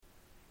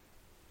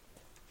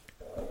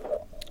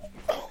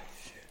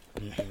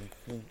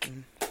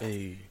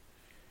Hey,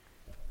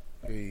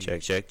 hey,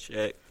 Check, check,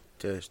 check.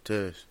 test.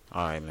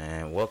 All right,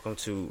 man. Welcome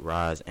to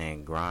Rise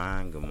and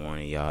Grind. Good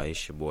morning, y'all.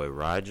 It's your boy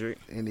Roderick.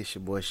 And it's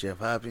your boy Chef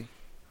Hoppy.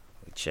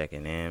 We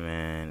checking in,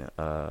 man.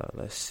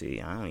 Let's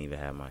see. I don't even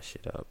have my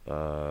shit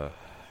up.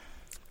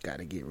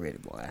 Gotta get ready,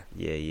 boy.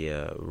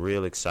 Yeah.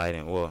 Real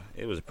exciting. Well,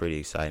 it was a pretty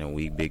exciting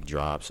week. Big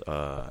drops.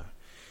 We're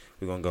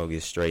gonna go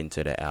get straight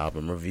into the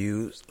album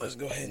reviews. Let's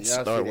go ahead and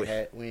Y'all start see with the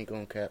hat? We ain't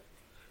gonna cap.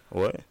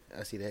 what?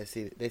 I see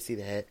that. They see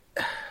the hat.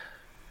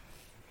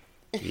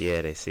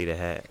 Yeah, they see the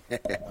hat.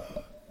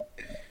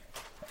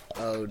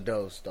 Oh,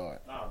 don't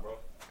start. Nah, bro.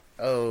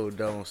 Oh,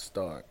 don't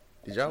start.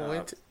 Did y'all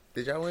win?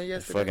 Did y'all win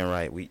yesterday? Fucking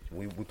right. We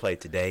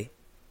played today.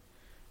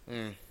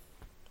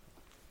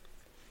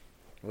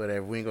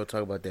 Whatever. We ain't gonna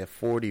talk about that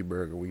 40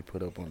 burger we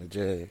put up on the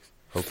Jags.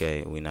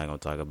 Okay, we're not gonna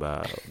talk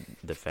about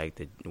the fact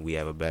that we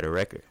have a better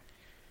record.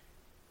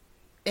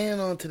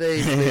 And on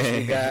today's list,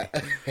 we got.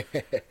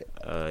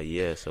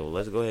 Yeah, so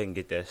let's go ahead and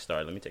get that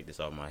started. Let me take this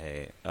off my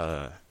head.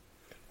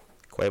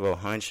 That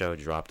Huncho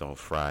dropped on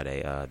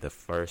Friday. The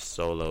first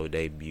solo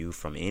debut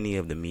from any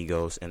of the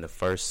Migos and the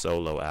first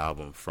solo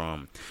album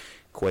from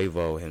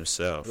Quavo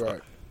himself.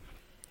 Right.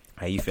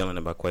 How you feeling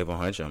about That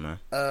Huncho, man?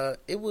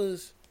 It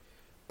was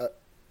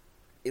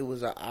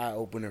an eye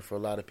opener for a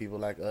lot of people.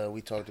 Like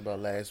we talked about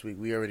last week,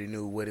 we already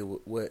knew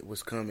what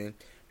was coming,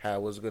 how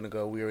it was gonna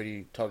go. We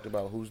already talked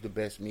about who's the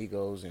best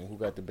Migos and who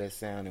got the best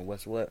sound and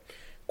what's what.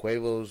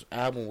 Quavo's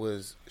album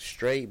was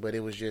straight, but it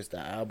was just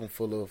an album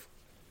full of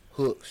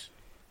hooks.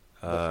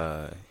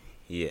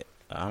 Yeah,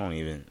 I don't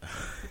even.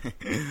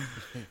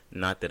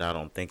 Not that I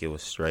don't think it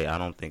was straight. I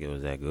don't think it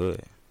was that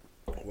good.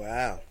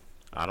 Wow.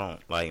 I don't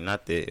like.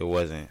 Not that it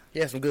wasn't. He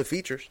had some good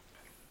features.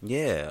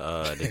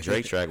 Yeah, the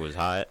Drake track was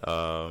hot.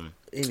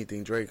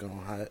 Anything Drake on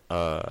hot.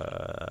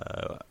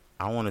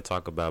 I want to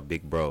talk about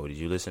Big Bro. Did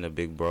you listen to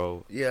Big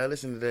Bro? Yeah, I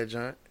listened to that,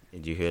 John.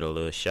 Did you hear the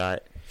little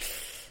shot?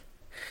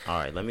 All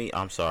right,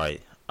 I'm sorry.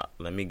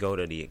 Let me go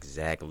to the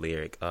exact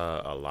lyric.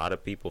 A lot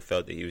of people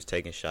felt that he was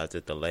taking shots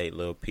at the late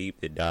Lil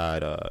Peep that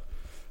died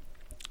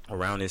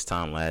around this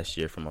time last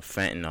year from a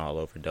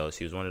fentanyl overdose.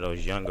 He was one of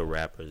those younger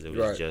rappers that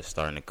was just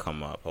starting to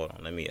come up. Hold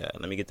on, let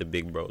me get the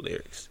Big Bro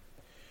lyrics.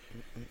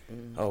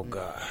 Oh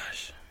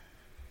gosh,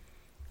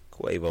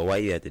 Quavo, why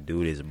you had to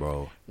do this,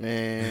 bro?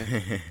 Man,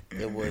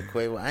 that boy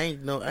Quavo. I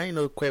ain't know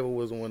Quavo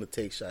wasn't one to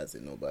take shots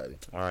at nobody.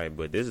 All right,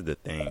 but this is the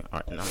thing.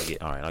 All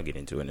right, I'll get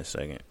into it in a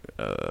second.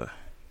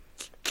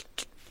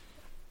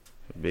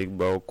 Big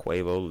Bro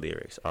Quavo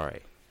lyrics. All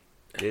right,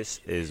 this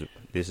is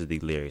the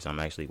lyrics. I'm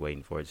actually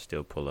waiting for it to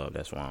still pull up.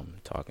 That's why I'm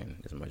talking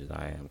as much as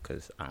I am,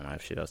 because I don't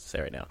have shit else to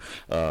say right now.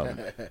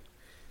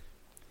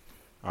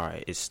 All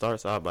right, it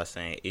starts off by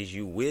saying, "Is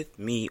you with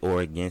me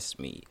or against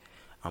me?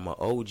 I'm a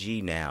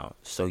OG now,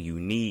 so you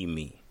need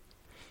me.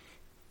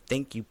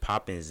 Think you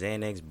popping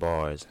Xanax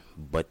bars,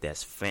 but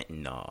that's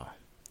fentanyl.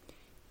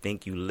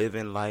 Think you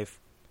living life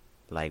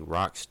like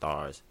rock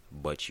stars,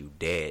 but you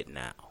dead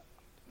now."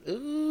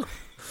 Ooh.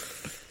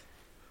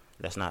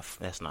 That's not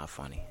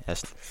funny.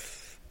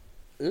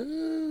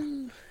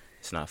 Ooh.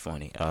 It's not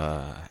funny.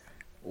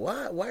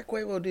 Why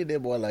Quavo did that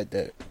boy like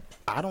that?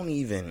 I don't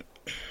even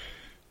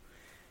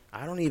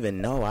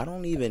know. I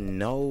don't even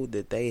know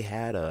that they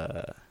had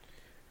a.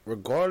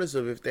 Regardless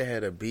of if they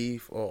had a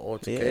beef or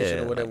altercation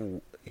or whatever,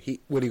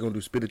 what he gonna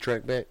do? Spit the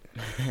track back?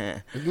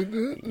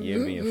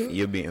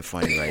 You're being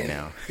funny right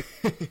now,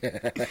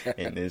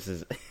 and this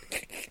is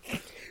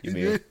you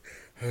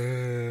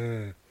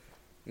being.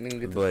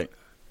 But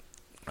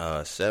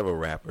several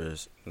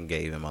rappers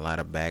gave him a lot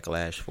of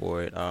backlash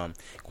for it.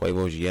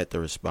 Quavo's yet to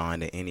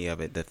respond to any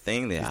of it. The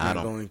thing that I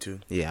don't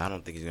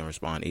think he's gonna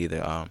respond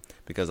either.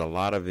 Because a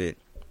lot of it,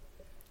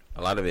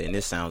 and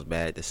this sounds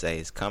bad to say,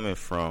 is coming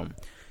from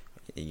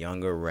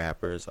younger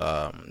rappers,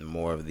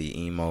 more of the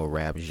emo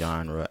rap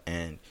genre.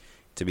 And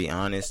to be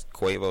honest,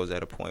 Quavo's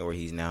at a point where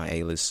he's now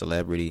A-list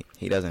celebrity.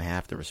 He doesn't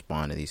have to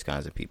respond to these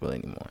kinds of people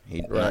anymore.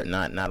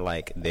 Not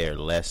like they're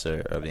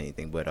lesser of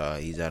anything, but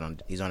he's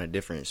on a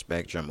different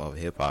spectrum of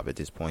hip hop at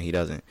this point. He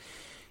doesn't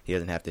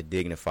have to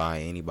dignify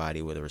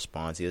anybody with a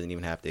response. He doesn't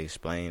even have to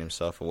explain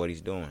himself for what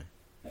he's doing.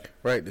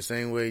 Right, the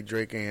same way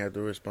Drake ain't have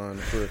to respond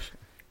to Push.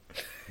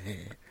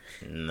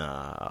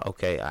 Nah,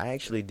 okay. I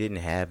actually didn't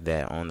have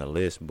that on the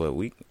list, but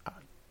we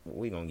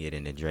gonna get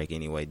into Drake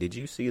anyway. Did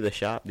you see The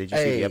Shop? Did you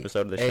see the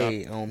episode of The Shop?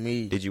 On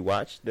me. Did you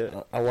watch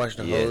the? I watched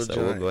the whole. So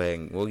we'll go ahead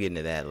and we'll get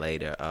into that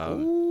later.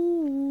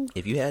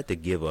 If you had to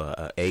give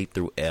a A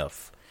through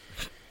F,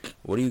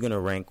 what are you gonna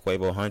rank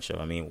That Huncho?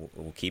 I mean,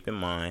 we'll keep in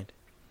mind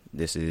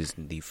this is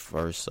the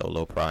first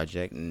solo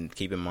project, and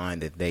keep in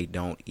mind that they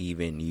don't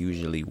even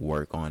usually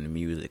work on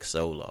music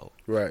solo.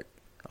 Right.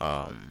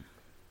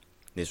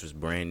 This was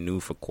brand new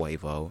for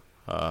Quavo.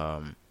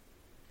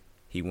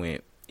 He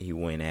went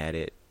at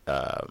it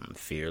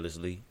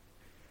fearlessly.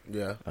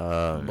 Yeah.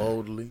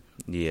 Boldly.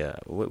 Yeah.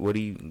 What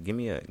do you give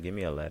me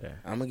a letter?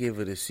 I'm gonna give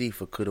it a C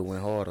for coulda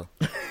went harder.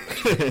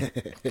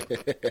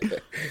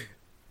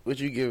 What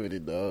you give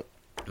it, dog?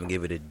 I'm gonna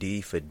give it a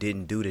D for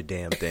didn't do the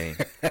damn thing.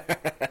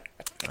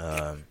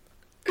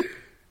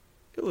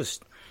 It was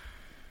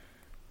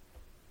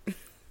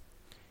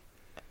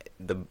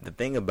the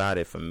thing about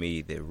it for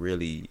me that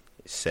really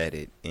set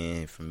it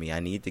in for me,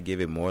 I need to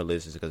give it more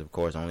listens because, of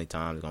course, only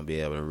time is going to be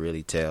able to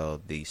really tell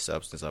the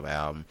substance of an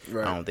album.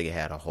 Right. I don't think it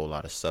had a whole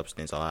lot of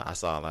substance. I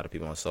saw a lot of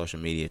people on social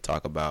media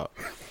talk about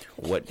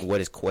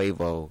what is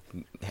Quavo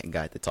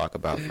got to talk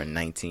about for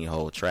 19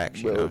 whole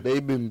tracks. Bro,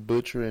 they've been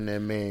butchering that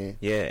man.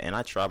 Yeah, and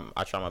I try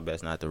my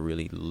best not to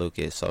really look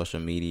at social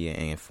media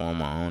and form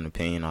my own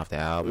opinion off the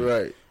album.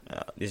 Right.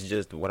 It's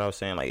just what I was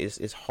saying. Like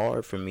it's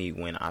hard for me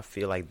when I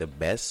feel like the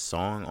best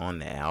song on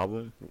the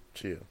album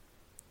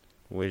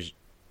was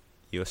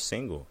your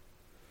single.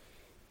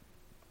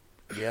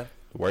 Yeah.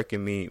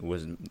 Working Me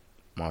was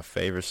my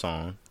favorite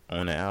song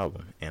on the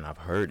album, and I've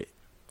heard it.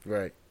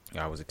 Right.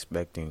 I was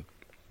expecting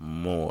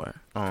more.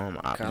 Kind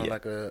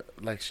of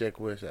like Sheck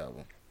West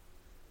album.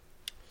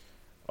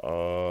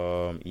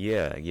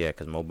 Yeah,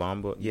 because Mo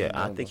Bamba. Yeah,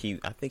 I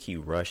think he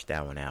rushed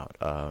that one out.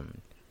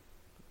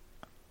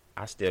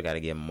 I still got to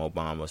give Mo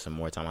Bamba some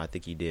more time. I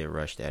think he did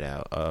rush that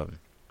out.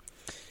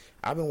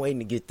 I've been waiting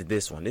to get to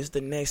this one. This is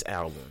the next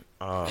album.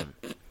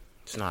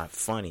 It's not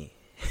funny.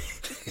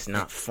 It's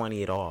not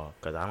funny at all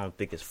because I don't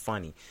think it's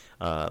funny.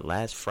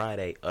 Last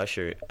Friday,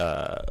 Usher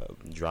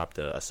dropped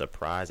a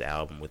surprise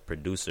album with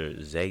producer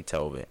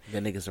Zaytoven.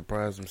 That nigga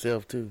surprised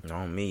himself too.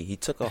 On me, he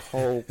took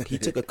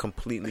a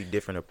completely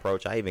different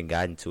approach. I even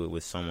got into it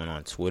with someone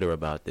on Twitter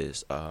about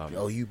this.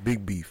 You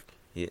big beef.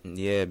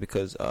 Yeah,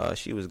 because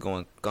she was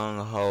going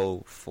gung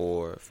ho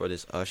for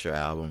this Usher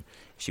album.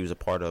 She was a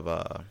part of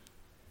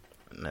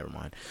never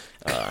mind.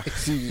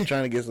 She was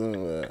trying to get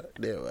some.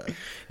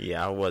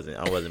 Yeah, I wasn't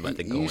about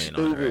to go you in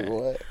stupid,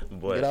 on her.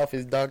 Boy. Get off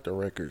his doctor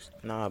records.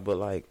 Nah, but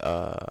like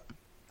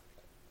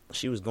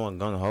she was going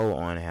gung ho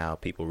on how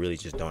people really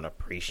just don't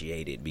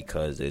appreciate it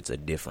because it's a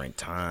different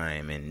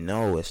time. And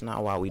no, it's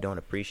not why we don't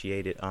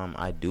appreciate it.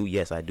 I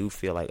do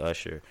feel like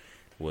Usher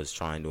was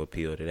trying to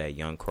appeal to that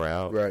young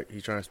crowd. Right,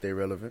 he's trying to stay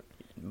relevant.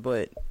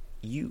 But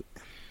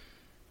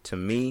to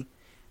me,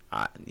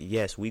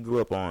 yes, we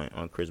grew up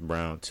on Chris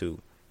Brown too.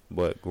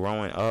 But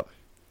growing up,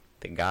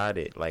 the guy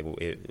that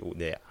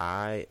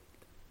I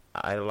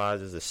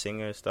idolized as a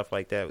singer and stuff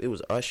like that, it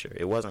was Usher.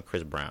 It wasn't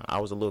Chris Brown. I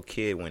was a little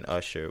kid when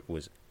Usher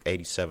was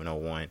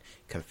 8701,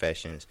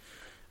 Confessions,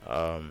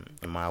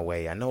 My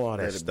Way. I know all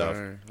that stuff.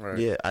 Right.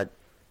 Yeah,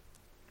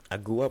 I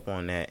grew up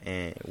on that,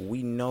 and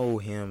we know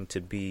him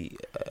to be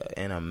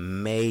an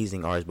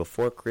amazing artist.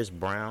 Before Chris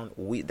Brown,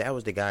 that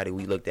was the guy that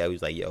we looked at. We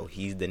was like, yo,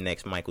 he's the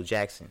next Michael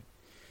Jackson.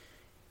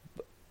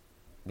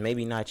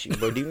 Maybe not you,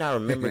 but do you not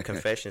remember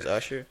Confessions,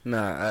 Usher?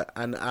 Nah,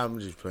 I'm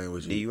just playing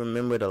with you. Do you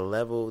remember the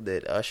level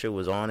that Usher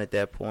was on at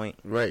that point?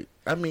 Right.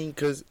 I mean,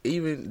 because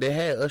even they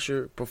had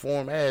Usher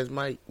perform as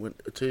Mike in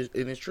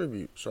his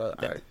tribute. So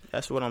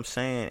that's what I'm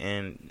saying.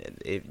 And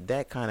if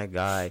that kind of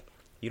guy,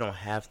 you don't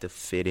have to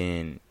fit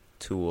in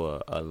to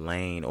a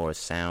lane or a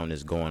sound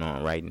that's going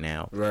on right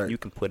now. Right. You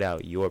can put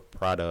out your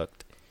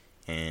product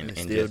and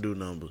still just do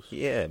numbers.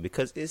 Yeah,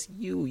 because it's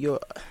you.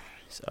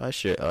 It's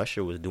Usher.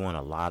 Usher was doing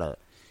a lot of.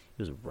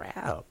 It was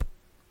rap.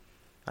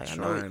 Like,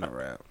 trying to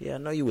rap. Yeah, I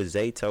know you was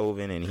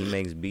Zaytoven, and he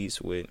makes beats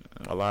with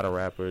a lot of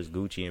rappers,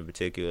 Gucci in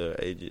particular.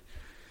 You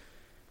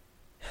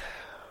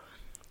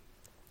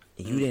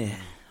didn't.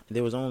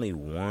 There was only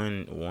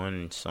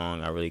one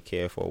song I really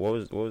cared for.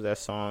 What was that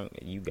song?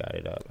 You got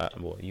it up.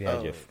 You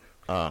had your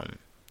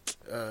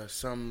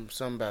some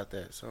about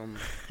that. Some.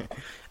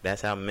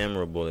 That's how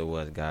memorable it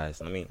was,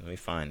 guys. Let me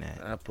find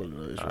that. I put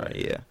it up. All right,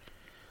 yeah.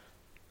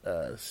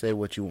 Say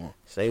What You Want.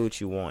 Say What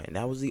You Want. And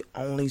that was the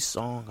only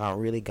song I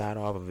really got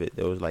off of it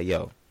that was like,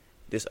 yo,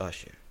 this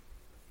Usher,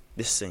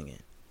 this singing.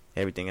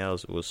 Everything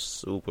else was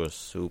super,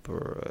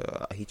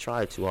 super. He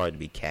tried too hard to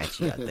be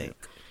catchy, I think.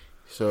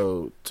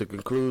 So, to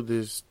conclude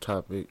this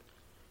topic,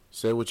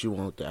 Say What You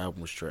Want, the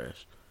album was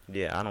trash.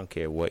 Yeah, I don't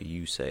care what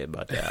you say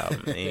about the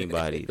album.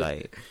 Anybody,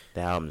 like,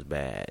 the album's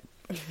bad.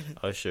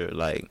 Usher,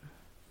 like,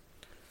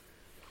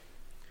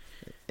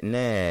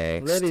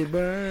 next, let it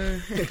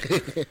burn.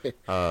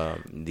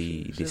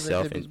 the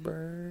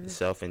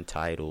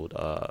self-entitled.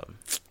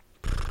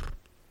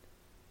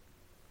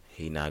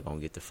 He not gonna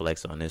get the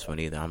flex on this one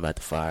either. I'm about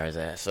to fire his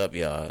ass up,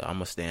 y'all. I'm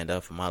gonna stand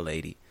up for my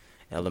lady.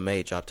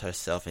 LMA dropped her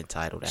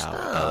self-entitled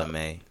album.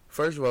 LMA.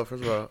 First of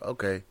all,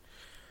 okay.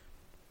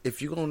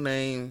 If you gonna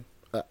name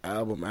an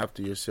album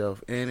after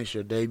yourself and it's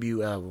your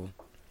debut album,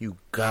 you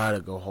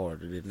gotta go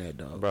harder than that,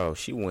 dog. Bro,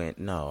 she went.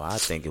 No, I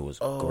think it was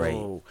great.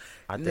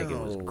 I think it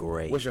was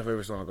great. What's your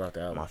favorite song about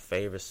the album? My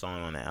favorite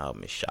song on the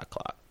album is Shot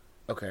Clock.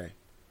 Okay.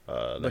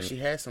 But she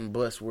had some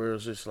busts where it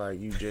was just like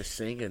you just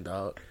singing,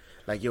 dog.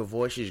 Like your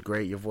voice is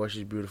great, your voice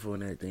is beautiful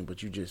and everything,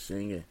 but you just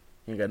singing.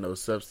 You ain't got no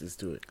substance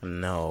to it.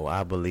 No,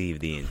 I believe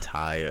the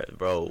entire.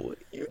 Bro, what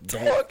are you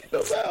talking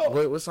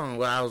about? What song?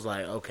 Well, I was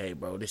like, okay,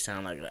 bro, this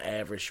sound like an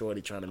average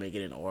shorty trying to make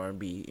it in the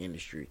R&B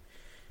industry.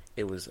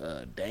 It was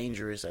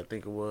Dangerous, I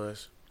think it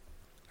was.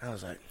 I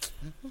was like,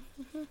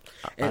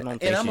 I don't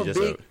think she's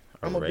just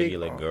a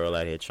regular girl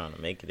out here trying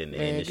to make it in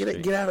the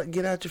industry. Get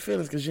out your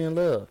feelings because you're in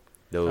love.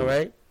 Dude, all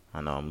right?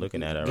 I know, I'm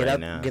looking at her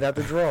now. Get out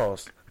the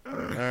draws. All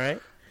right?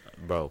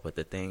 Bro, but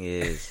the thing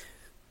is,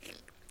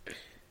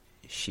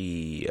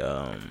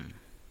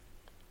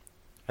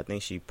 I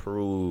think she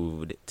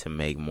proved to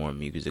make more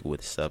music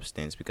with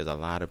substance because a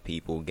lot of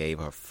people gave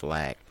her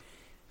flack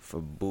for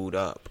Boot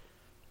Up.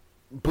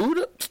 Boot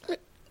Up?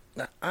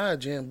 Nah, I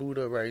jam Boot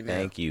Up right now.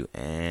 Thank you.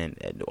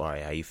 And all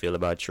right, how you feel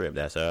about Trip?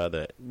 That's her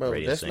other bro.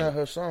 radio That's singer. not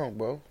her song,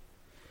 bro.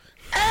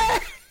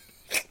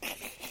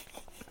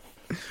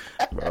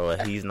 Bro,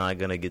 he's not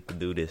gonna get to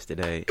do this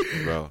today,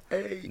 bro.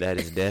 Hey. That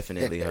is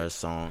definitely her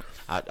song.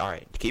 All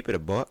right, keep it a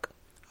buck.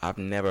 I've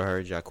never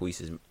heard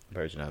Jacquees's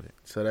version of it.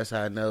 So that's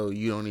how I know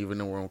you don't even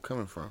know where I'm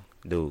coming from.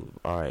 Dude,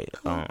 all right.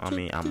 I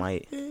mean, I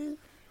might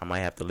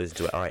have to listen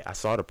to it. All right, I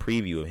saw the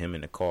preview of him in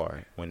the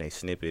car when they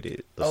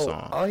snippeted the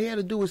song. All he had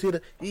to do was hit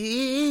a.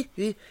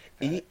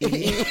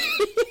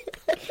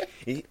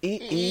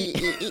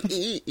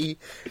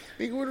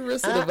 Think where the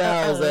rest of the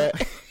vowels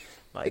at?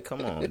 Like,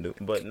 come on, dude.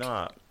 But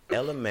nah,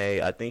 Ella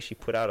Mai, I think she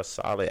put out a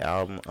solid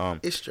album.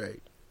 It's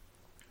straight.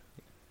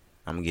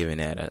 I'm giving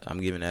that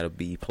a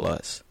B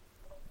plus.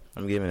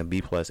 I'm giving a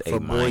B plus, A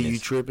for minus. Boy You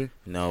Tripping?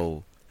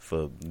 No,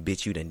 for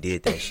bitch you done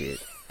did that shit.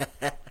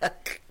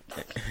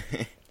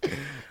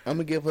 I'm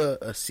gonna give her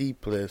a C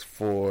plus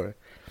for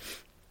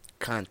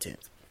content.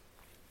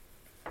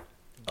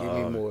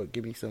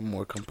 Give me something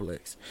more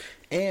complex.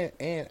 And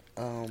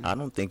I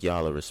don't think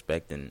y'all are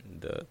respecting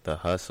the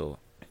hustle.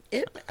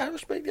 I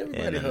respect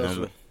everybody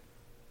hustle.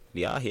 Do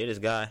y'all hear this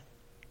guy?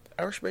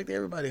 I respect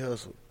everybody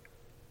hustle.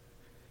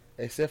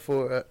 Except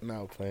for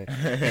no playing.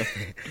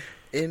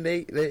 And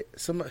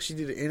she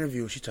did an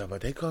interview and she talked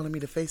about they calling me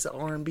the face of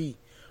R&B.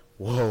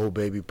 Whoa,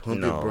 baby,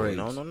 pump your brakes.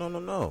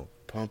 No.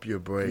 Pump your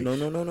brakes.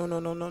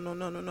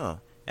 No.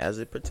 As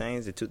it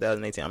pertains to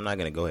 2018, I'm not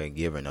gonna go ahead and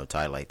give her no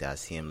title like that. I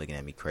see him looking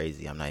at me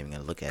crazy. I'm not even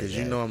gonna look at it. Because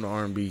you know I'm the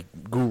R&B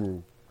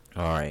guru.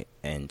 All right,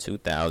 in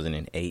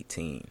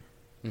 2018.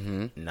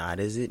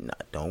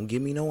 Don't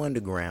give me no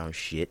underground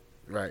shit.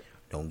 Right.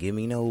 Don't give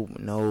me no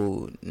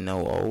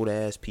old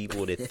ass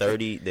people that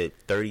 30 that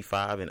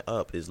 35 and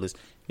up is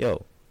listening.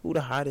 Yo, who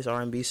the hottest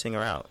R&B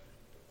singer out?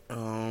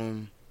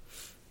 Let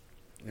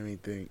me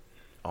think.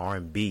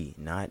 R&B,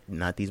 not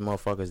these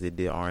motherfuckers that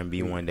did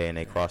R&B one day and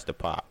they crossed the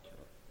pop.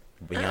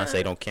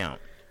 Beyonce don't count.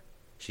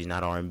 She's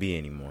not R&B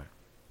anymore.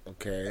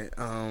 Okay.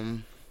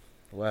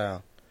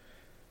 Wow.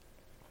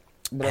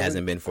 But it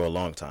hasn't been for a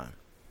long time.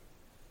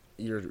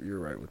 You're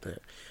right with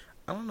that.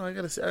 I don't know. I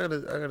gotta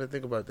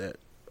think about that.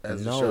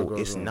 As the show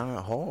goes it's on.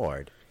 not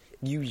hard.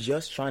 You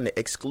just trying to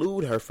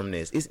exclude her from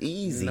this. It's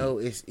easy. No,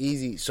 it's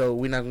easy. So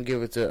we're not gonna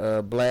give it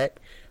to Black.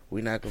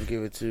 We're not gonna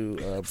give it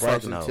to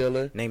Bryson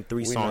Tiller. Name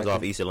 3 songs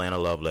off East Atlanta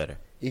Love Letter.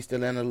 East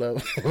Atlanta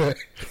Love.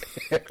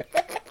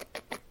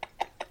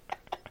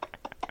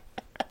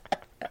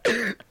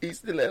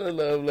 East Atlanta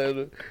Love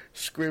Letter,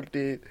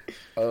 scripted.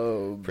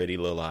 Pretty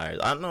Little Liars.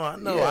 I know.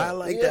 I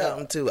like that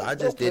album too. I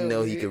just didn't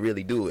know he could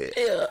really do it.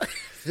 Yeah,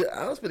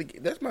 I was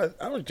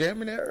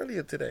jamming that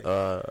earlier today.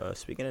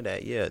 Speaking of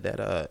that, yeah,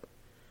 that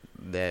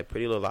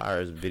Pretty Little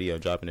Liars video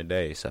dropping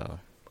today. So.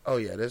 Oh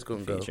yeah, that's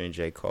gonna go featuring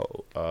J.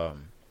 Cole.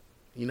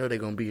 You know they're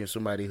gonna be in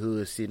somebody's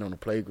hood sitting on the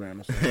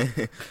playground or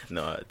something.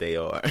 No, they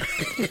are.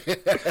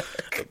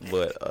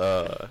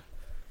 But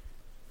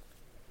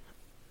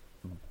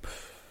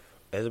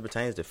as it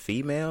pertains to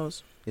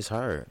females, it's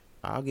her.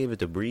 I'll give it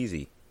to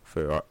Breezy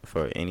for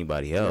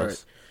anybody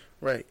else.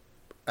 Right.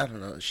 I don't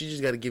know. She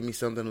just got to give me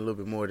something a little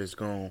bit more that's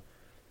gonna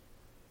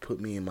put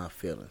me in my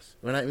feelings.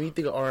 When you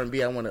think of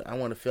R&B, I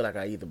wanna feel like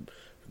I either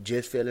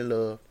just fell in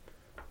love.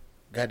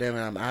 Goddamn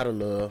it, I'm out of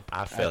love.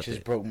 I felt just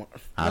it. broke my.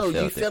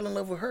 Fell in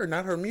love with her,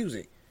 not her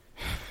music.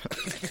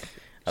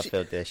 I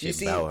felt that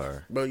shit about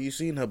her. Bro, you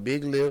seen her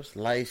big lips,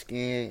 light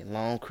skin,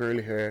 long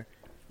curly hair.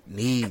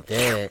 Need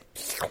that.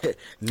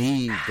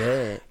 Need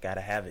that.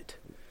 Gotta have it.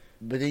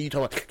 But then you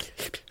talk about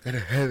gotta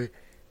have it.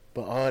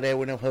 But all that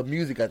when her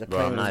music got the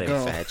bro, I'm not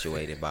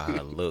infatuated by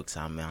her looks.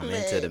 I'm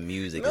into the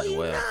music as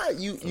well. Not.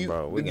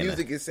 The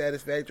music is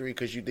satisfactory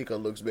because you think her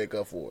looks make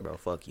up for it. Bro,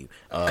 fuck you.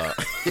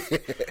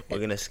 We're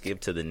gonna skip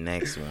to the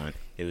next one.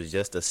 It was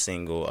just a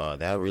single.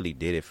 That really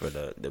did it for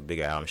the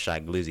bigger album. Shy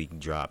Glizzy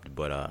dropped,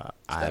 but I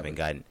haven't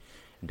gotten.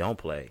 Don't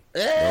play.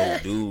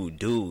 No,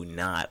 do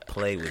not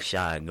play with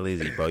Shy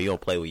Glizzy, bro. You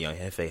don't play with Young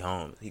Hefe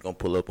Holmes. He gonna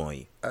pull up on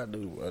you. I do.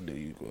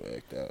 You gonna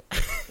act out.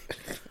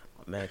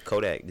 Man,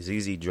 Kodak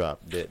ZZ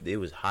dropped. It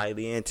was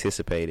highly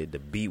anticipated. The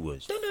beat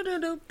was.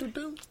 That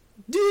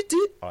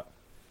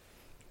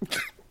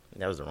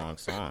was the wrong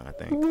song, I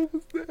think. What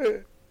was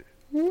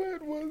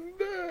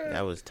that?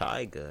 That was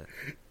Tyga.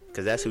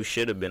 Because that's who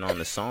should have been on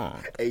the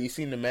song. Hey, you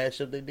seen the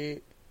mashup they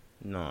did?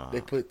 No.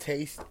 They put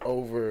Taste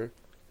over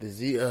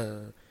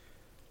the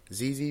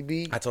ZZ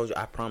beat. I told you,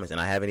 I promise, and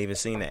I haven't even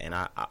seen that. And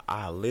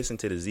I listened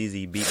to the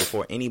ZZ beat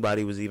before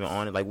anybody was even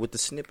on it, like with the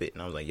snippet.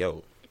 And I was like,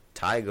 yo,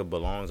 Tyga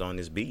belongs on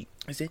this beat.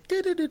 I said,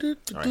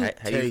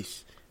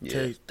 Taste.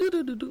 Yeah,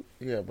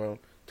 bro.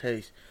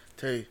 Taste.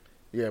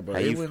 Yeah, bro.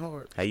 It went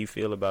hard. How you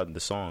feel about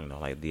the song, though?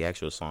 Like the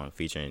actual song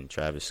featuring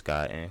Travis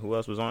Scott and who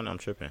else was on it? I'm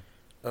tripping.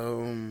 I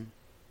don't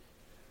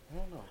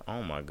know.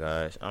 Oh my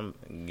gosh, I'm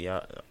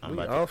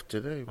off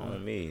today, bro.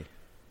 On me.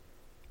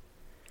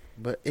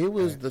 But it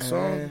was the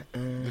song.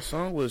 The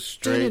song was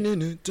straight.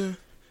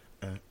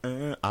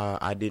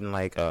 I didn't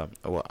like.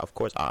 Well, of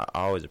course, I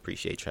always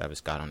appreciate Travis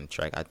Scott on the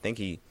track. I think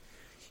he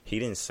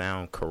didn't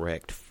sound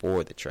correct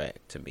for the track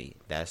to me.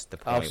 That's the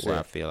point Offset. where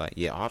I feel like,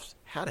 yeah,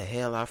 how the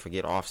hell I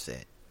forget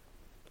Offset?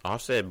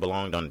 Offset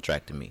belonged on the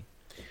track to me.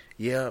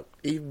 Yeah,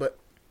 but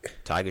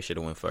Tiger should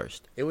have went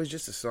first. it was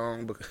just a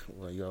song.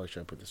 Well, you always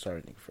try to put the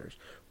sorry nigga first,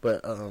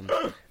 but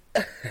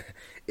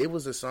it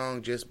was a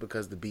song just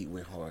because the beat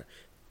went hard.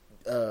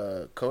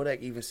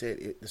 Kodak even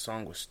said the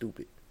song was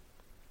stupid.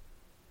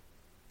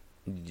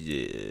 Yeah,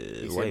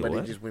 He said, wait, but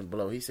what? it just went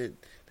below. He said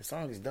the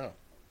song is dumb.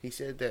 He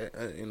said that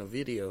in a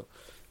video,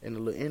 in a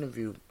little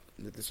interview,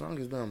 that the song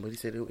is dumb. But he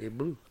said it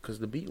blew because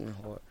the beat went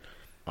hard.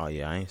 Oh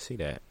yeah, I didn't see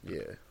that.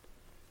 Yeah,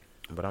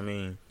 But I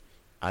mean,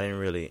 I didn't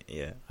really.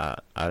 Yeah, I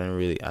didn't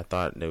really. I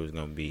thought it was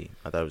gonna be.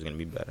 I thought it was gonna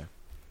be better.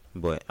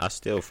 But I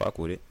still fuck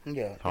with it.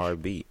 yeah.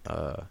 Hard beat.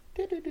 Yeah,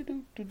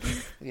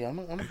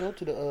 I'm gonna go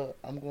to the.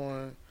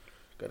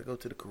 Gotta go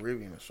to the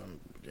Caribbean or something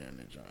down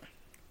there, John.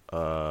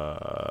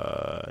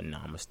 No,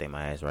 I'm gonna stay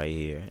my ass right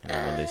here and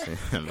I'm gonna listen.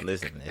 I'm gonna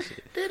listen to that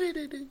shit.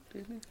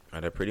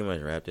 That pretty much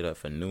wrapped it up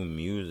for new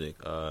music.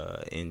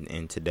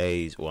 In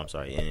today's, well, I'm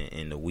sorry,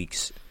 in the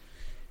week's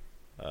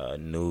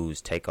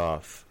news,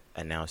 Takeoff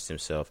announced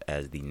himself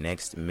as the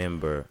next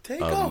member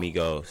of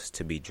Migos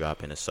to be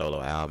dropping a solo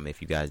album.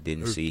 If you guys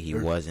didn't see, he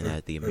wasn't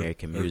at the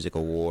American Music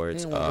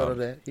Awards.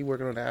 He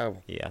working on the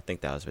album. Yeah, I think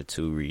that was for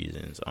two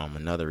reasons.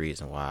 Another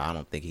reason why I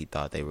don't think he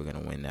thought they were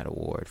gonna win that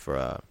award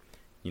for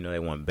they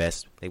won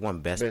best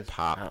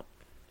pop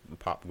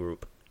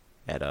group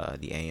at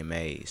the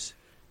AMAs.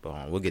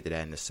 But we'll get to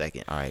that in a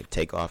second. All right,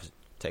 Takeoff's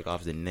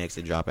the next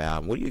to drop an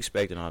album. What are you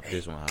expecting off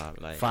this one?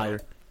 Like, fire,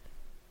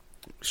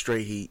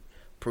 straight heat,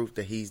 proof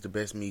that he's the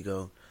best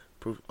Migo.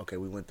 Proof. Okay,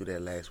 we went through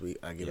that last week.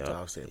 I give it to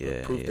Offset.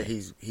 But proof that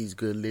he's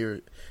good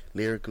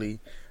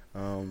lyrically.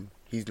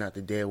 He's not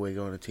the dead weight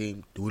on the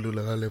team. Do it look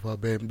like I left our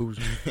bamboos?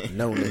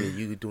 No, nigga,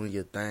 you doing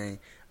your thing.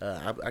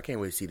 I can't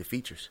wait to see the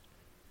features.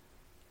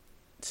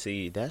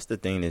 See, that's the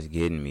thing that's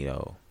getting me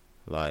though.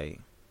 Like,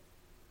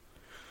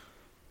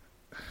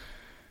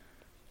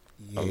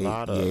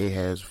 Ye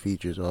has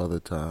features all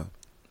the time.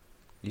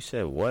 You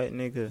said what,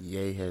 nigga?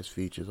 Ye has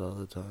features all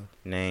the time.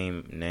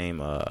 Name.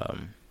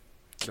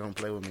 Don't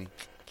play with me.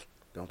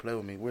 Don't play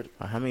with me.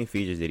 How many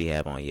features did he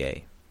have on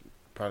Ye?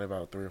 Probably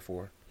about 3 or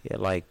 4. He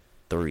had like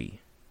 3.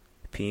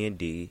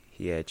 P&D.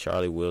 He had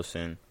Charlie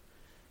Wilson.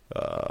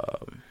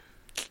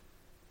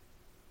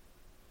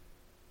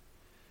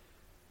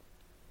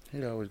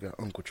 He always got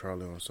Uncle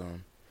Charlie on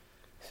something.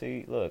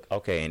 See, look.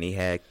 Okay, and he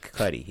had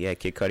Cudi. He had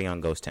Kid Cudi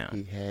on Ghost Town.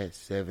 He had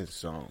 7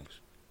 songs.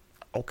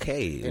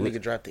 Okay. That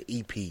nigga dropped the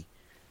EP.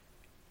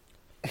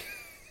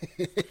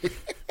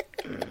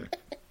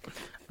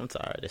 I'm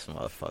tired of this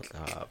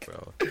motherfucker,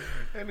 bro.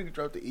 That nigga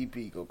dropped the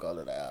EP, go call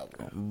it an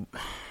album.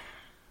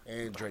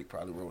 And Drake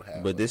probably wrote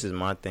half. But this is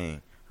my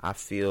thing. I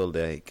feel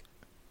like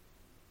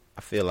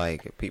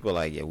people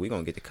like, yeah, we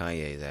gonna get to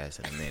Kanye's ass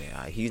in a minute.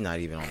 He's not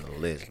even on the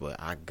list, but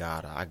I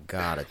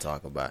gotta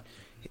talk about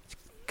it.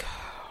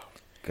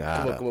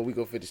 Come on, we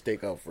gonna finish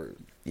Takeoff first.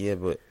 Yeah,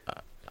 but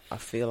I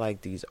feel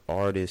like these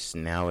artists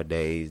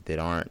nowadays that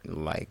aren't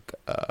like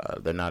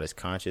they're not as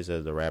conscious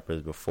as the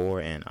rappers before,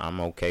 and I'm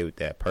okay with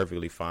that.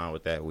 Perfectly fine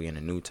with that. We in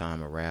a new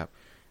time of rap.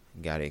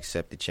 Gotta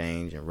accept the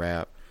change and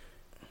rap.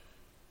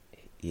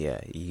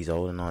 Yeah, he's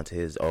holding on to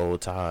his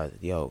old ties.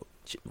 Yo,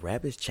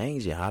 rap is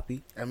changing,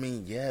 Hoppy. I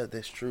mean, yeah,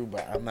 that's true,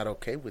 but I'm not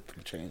okay with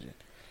them changing.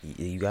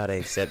 You gotta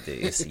accept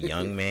it. It's a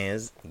young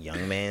man's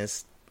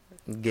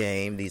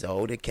game. These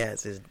older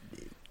cats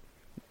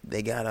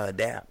they gotta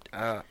adapt.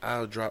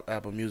 I'll drop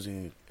Apple Music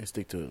and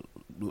stick to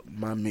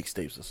my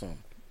mixtapes or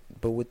something.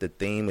 But with the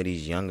theme of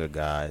these younger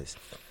guys,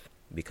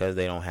 because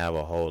they don't have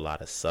a whole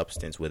lot of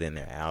substance within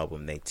their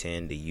album, they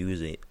tend to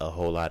use a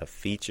whole lot of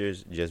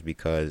features just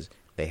because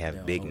they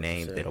have big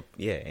names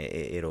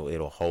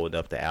it'll hold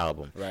up the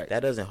album. Right.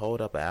 That doesn't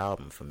hold up an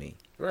album for me.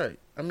 Right.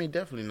 I mean,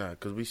 definitely not,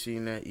 because we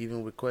seen that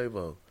even with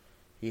Quavo.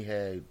 He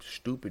had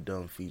stupid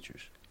dumb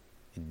features.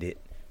 It did.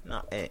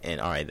 No,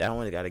 and all right, that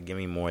one's got to give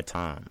me more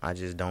time. I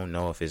just don't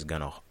know if it's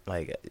gonna,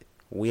 like,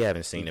 we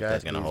haven't seen if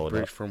that's gonna hold up. He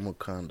got his bricks from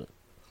Wakanda.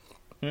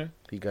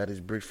 He got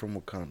his bricks from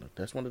Wakanda.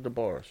 That's one of the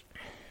bars.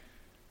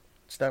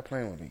 Stop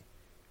playing with me.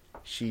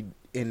 She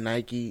in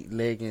Nike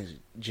leggings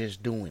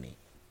just doing it.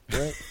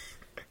 What?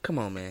 Come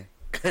on, man.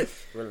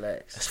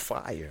 Relax. That's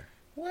fire.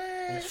 What?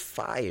 That's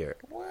fire.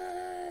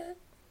 What?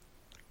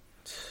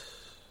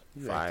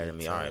 Fire to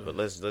me. All right, but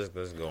let's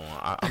go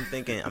on. I'm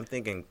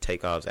thinking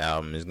Takeoff's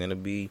album is gonna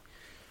be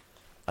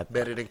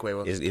better than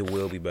Quavo's. It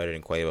will be better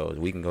than Quavo's.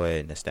 We can go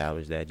ahead and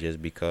establish that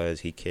just because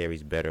he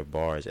carries better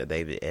bars.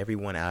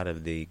 Everyone out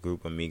of the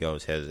group of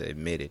Migos has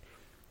admitted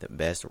the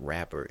best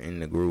rapper in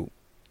the group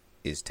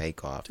is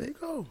Takeoff.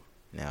 Takeoff.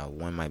 Now,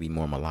 one might be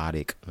more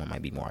melodic, one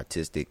might be more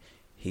artistic.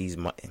 It's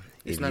not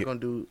gonna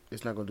do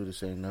the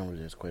same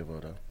numbers as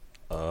Quavo though.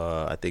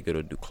 I think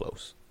it'll do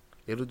close.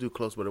 It'll do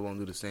close, but it won't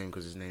do the same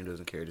because his name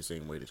doesn't carry the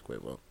same weight as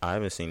Quavo. I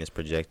haven't seen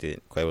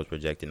Quavo's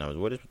projected numbers.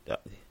 What is?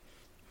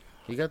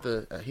 He has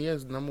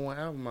the number one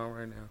album out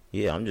right now.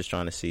 Yeah, I'm just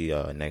trying to see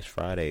next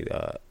Friday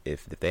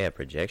if they have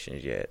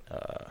projections yet.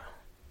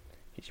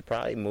 He should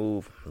probably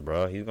move,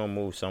 bro. He's gonna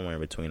move somewhere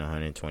between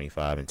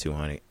 125 and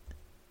 200.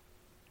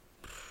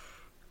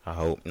 I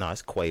hope. No,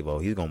 it's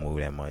Quavo. He's gonna move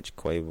that much.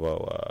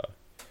 Quavo.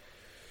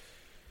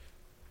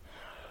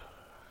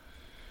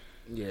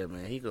 Yeah,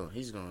 man.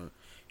 He's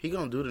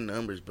gonna do the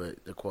numbers,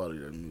 but the quality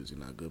of the music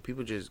not good.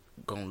 People just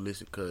gonna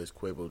listen because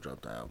Quavo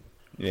dropped the album.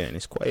 Yeah, and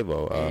it's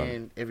Quavo.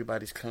 And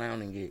everybody's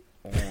clowning it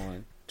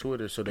on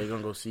Twitter, so they're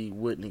gonna go see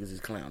what niggas is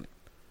clowning.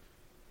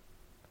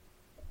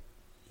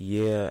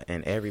 Yeah,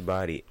 and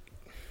everybody.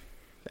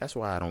 That's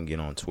why I don't get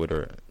on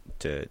Twitter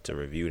to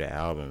review the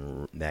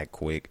album that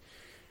quick.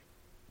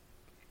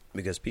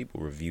 Because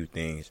people review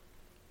things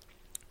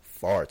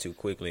far too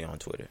quickly on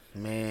Twitter.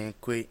 Man,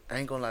 quick. I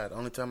ain't gonna lie. The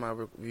only time I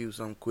review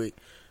something quick,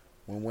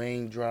 when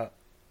Wayne dropped,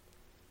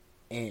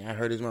 and I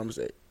heard his mama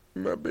say,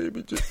 "My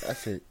baby just," I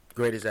said,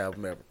 "Greatest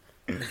album ever."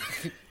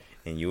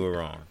 And you were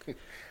wrong.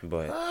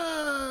 But,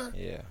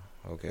 yeah,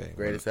 okay.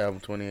 Greatest album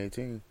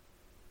 2018.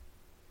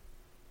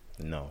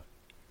 No.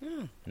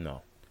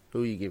 No.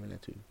 Who are you giving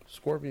it to?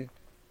 Scorpion?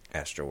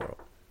 Astroworld.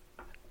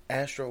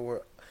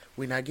 Astroworld.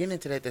 We're not getting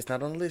into that. That's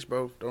not on the list,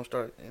 bro. Don't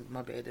start.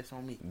 My bad. That's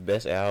on me.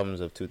 Best albums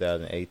of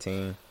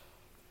 2018.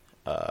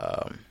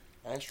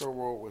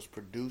 Astroworld was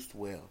produced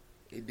well.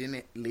 It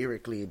didn't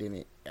lyrically. It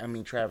didn't. I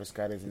mean, Travis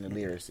Scott isn't the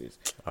lyricist.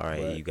 All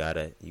right, you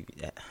gotta.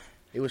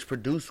 It was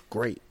produced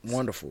great,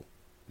 wonderful.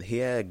 He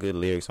had good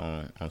lyrics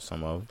on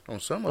some of them. On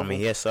some of them. I mean,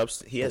 he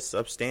had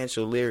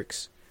substantial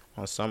lyrics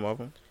on some of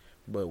them.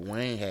 But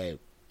Wayne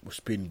was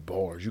spitting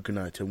bars. You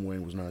cannot tell me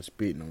Wayne was not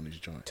spitting on this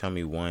joint. Tell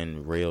me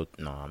one real.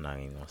 No, I'm not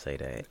even gonna say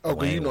that. Oh,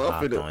 Wayne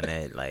hopped on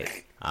that.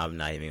 Like, I'm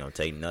not even gonna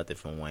take nothing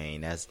from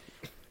Wayne. That's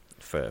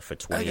for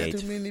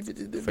 2018.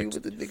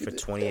 For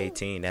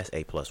 2018, that's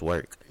A+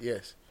 work.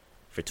 Yes.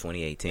 For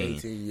 2018,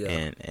 18,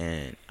 yeah.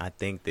 And I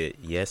think that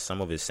yes,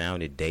 some of it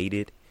sounded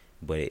dated,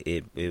 but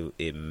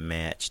it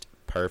matched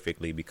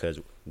perfectly because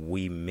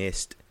we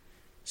missed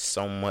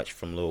so much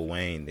from Lil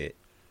Wayne that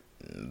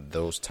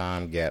those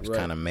time gaps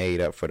kind of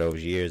made up for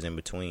those years in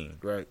between.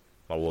 Right.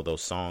 Well,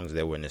 those songs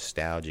that were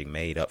nostalgic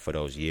made up for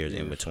those years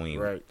in between.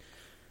 Right.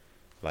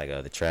 Like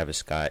the Travis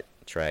Scott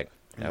track,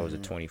 that was a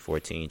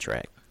 2014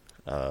 track.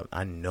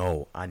 I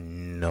know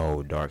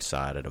Dark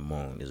Side of the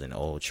Moon is an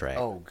old track.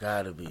 Oh,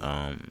 gotta be.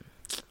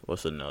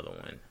 What's another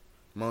one?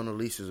 Mona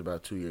Lisa's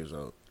about 2 years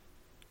old.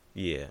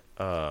 Yeah.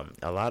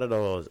 A lot of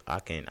those I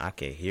can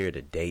hear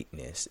the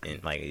dateness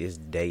and like it's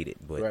dated,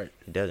 but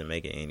it doesn't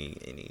make it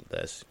any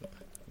less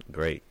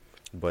great.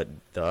 But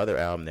the other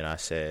album that I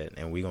said,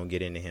 and we're gonna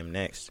get into him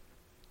next.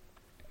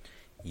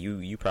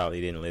 You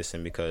probably didn't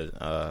listen because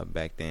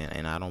back then,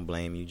 and I don't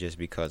blame you, just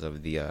because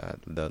of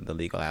the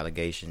legal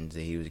allegations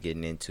that he was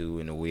getting into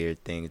and the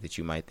weird things that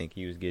you might think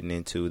he was getting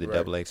into, the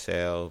double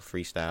XL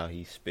freestyle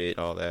he spit,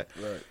 all that.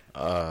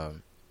 Right.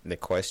 The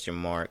question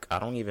mark. I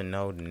don't even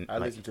know. I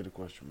listened to the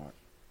question mark.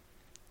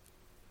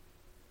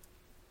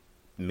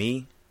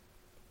 Me?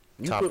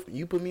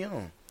 You put me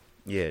on.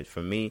 Yeah,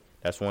 for me,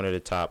 that's one of the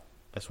top.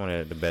 That's one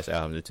of the best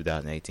albums of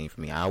 2018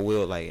 for me. I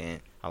will and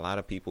a lot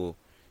of people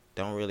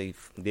didn't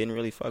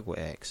really fuck with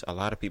X. A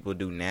lot of people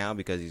do now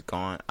because he's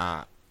gone.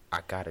 I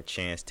got a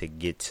chance to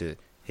get to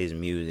his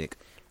music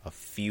a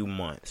few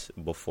months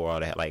before all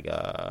that, like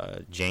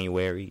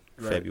January,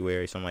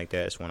 February, something like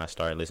that. That's when I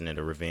started listening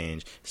to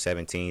Revenge.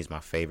 17 is my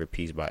favorite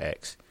piece by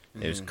X.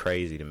 It was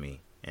crazy to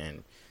me,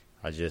 and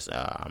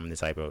I'm the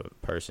type of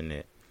person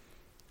that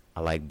I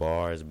like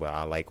bars, but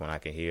I like when I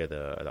can hear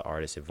the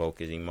artist evoke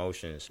his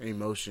emotions.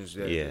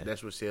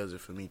 That's what sells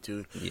it for me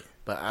too. Yeah.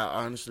 But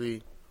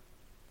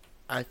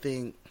I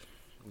think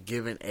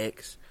giving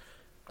X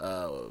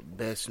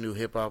best new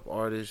hip hop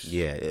artist.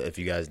 Yeah, if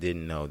you guys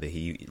didn't know that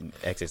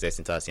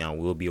XXXTentacion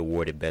will be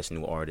awarded best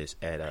new artist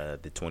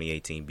at the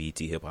 2018 BET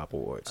Hip Hop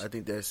Awards. I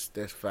think that's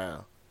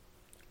foul.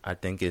 I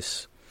think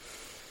it's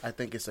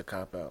a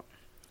cop out.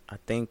 I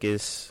think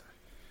it's,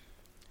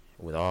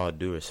 with all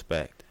due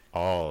respect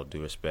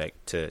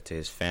to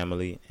his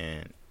family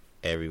and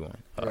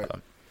everyone.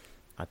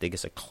 I think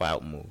it's a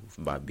clout move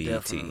by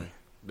BET.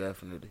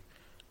 Definitely.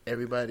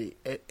 Everybody,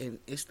 and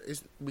it's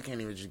we can't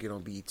even just get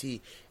on BET.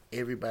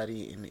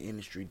 Everybody in the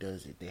industry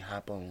does it. They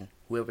hop on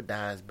whoever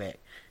dies back.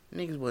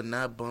 Niggas were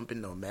not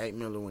bumping no Mac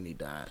Miller when he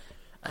died.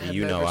 I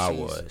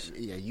was.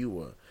 Yeah, you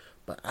were.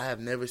 But I have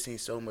never seen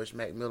so much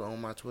Mac Miller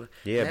on my Twitter.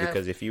 Yeah, now,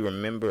 because if you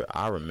remember,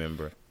 I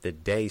remember the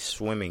day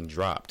Swimming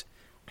dropped.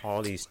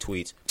 All these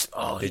tweets.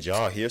 Oh, did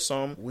y'all hear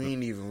some? We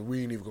ain't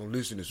even gonna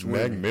listen to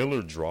Swimming. Mac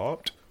Miller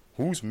dropped.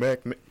 Who's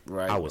Mac Miller?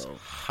 Right, I was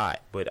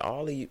hot, but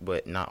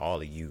not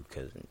all of you,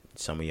 because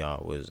some of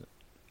y'all was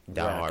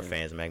diehard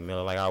fans of Mac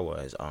Miller, like I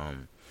was.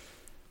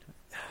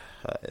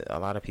 A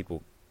lot of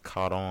people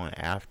caught on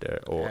after,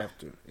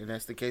 and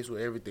that's the case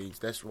with everything.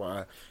 That's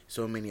why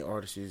so many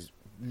artists'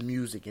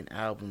 music and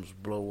albums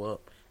blow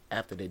up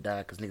after they die,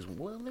 because niggas went,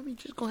 well, let me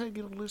just go ahead and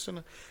get a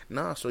listener.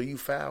 Nah, so you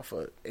foul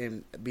for it.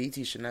 And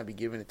BET should not be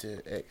giving it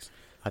to X.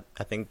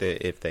 I think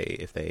that if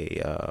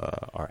they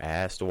are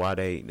asked why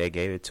they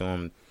gave it to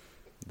him,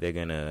 they're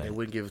gonna. They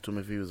wouldn't give it to him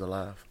if he was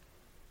alive.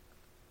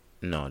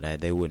 No, that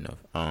they wouldn't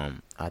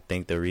have. I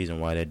think the reason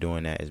why they're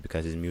doing that is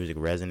because his music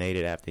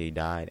resonated after he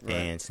died, Right.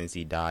 and since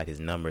he died, his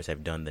numbers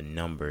have done the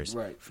numbers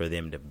Right. for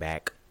them to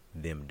back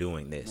them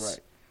doing this. Right.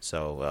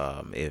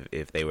 So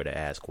if they were to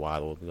ask why,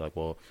 they'll be like,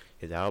 well,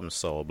 his album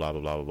sold, blah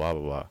blah blah blah blah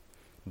blah blah.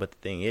 But the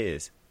thing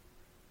is,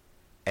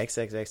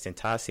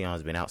 XXXTentacion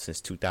has been out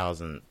since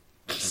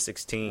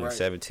 2016, Right.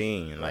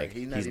 17. Right. Like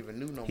He's not even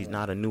new no more. He's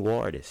not a new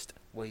artist.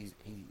 Well,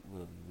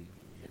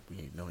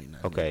 we know he's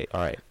not. Okay,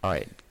 all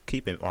right.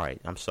 Keep him. All right,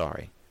 I'm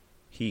sorry.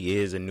 He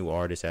is a new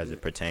artist as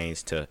it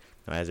pertains to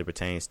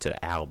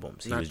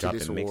albums. He Not was to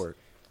this dropping award.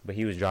 but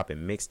he was dropping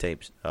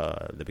mixtapes.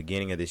 The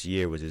beginning of this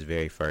year was his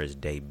very first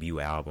debut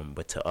album.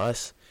 But to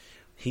us,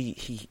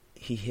 he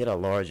hit a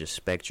larger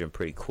spectrum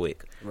pretty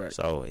quick. Right.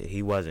 So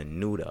he wasn't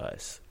new to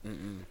us.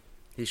 Mm-mm.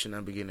 He should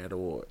not be getting that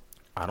award.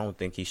 I don't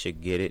think he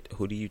should get it.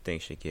 Who do you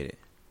think should get it?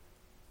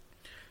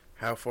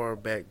 How far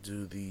back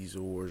do these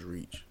awards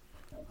reach?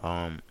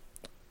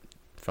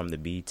 From the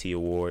BET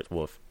Awards.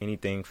 Well,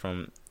 anything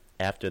from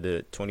after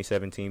the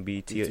 2017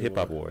 BET Hip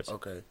Hop Awards.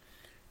 Okay.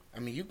 I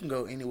mean, you can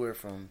go anywhere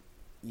from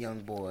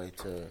Young Boy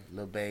to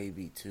Lil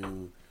Baby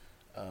to,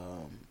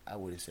 I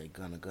wouldn't say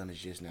Gunna. Gunna's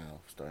just now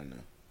starting to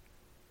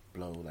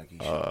blow like he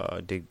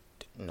should.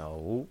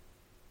 No.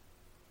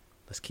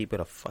 Let's keep it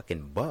a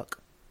fucking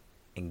buck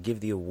and give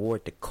the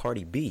award to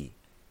Cardi B.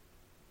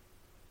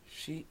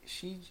 She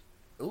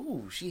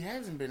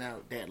hasn't been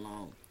out that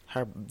long.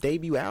 Her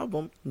debut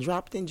album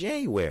dropped in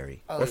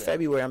January Oh, or yeah.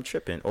 February. I'm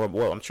tripping.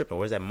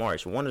 Where's that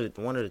March? One of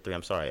the three.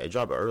 I'm sorry. It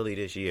dropped early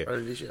this year.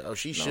 Early this year. Oh,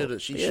 she No. should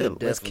have. She Yeah,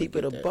 should. let's keep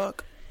it a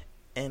buck,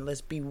 and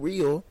let's be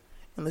real,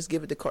 and let's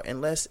give it to Cardi.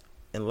 Unless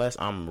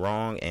I'm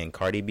wrong, and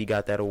Cardi B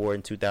got that award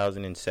in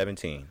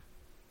 2017.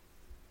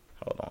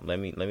 Hold on. Let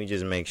me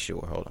just make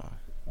sure. Hold on.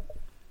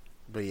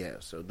 But yeah,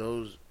 so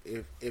those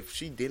if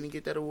she didn't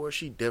get that award,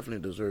 she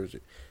definitely deserves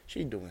it.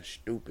 She doing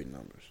stupid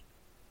numbers.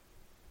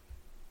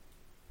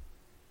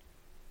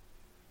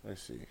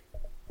 Let's see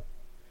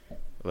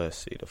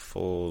The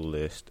full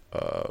list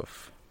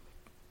of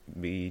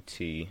BET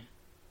Hip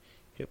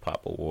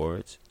Hop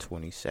Awards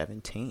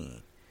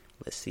 2017.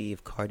 Let's see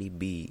if Cardi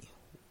B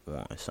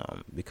won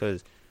something,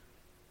 because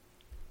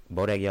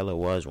Bodak Yellow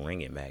was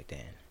ringing back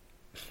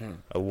then.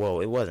 Well,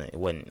 it wasn't.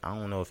 I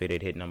don't know if it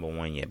had hit number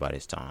one yet by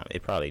this time.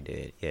 It probably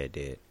did. Yeah, it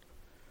did.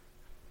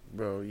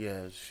 Bro,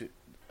 yeah,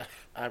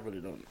 I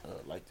really don't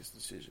like this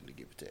decision to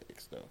give it to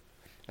X though.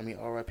 I mean,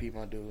 R.I.P.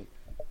 my dude,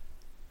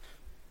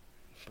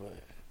 but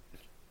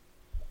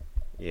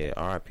yeah,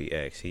 R.I.P.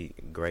 X. He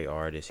great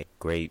artist,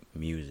 great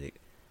music.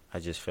 I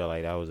just felt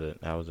like that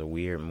was a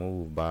weird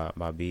move by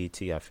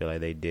BET. I feel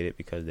like they did it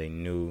because they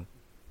knew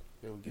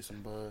they would get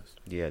some buzz.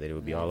 Yeah, they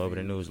would be all over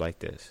the news like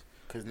this.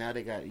 Cause now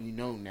they got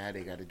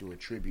to do a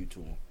tribute to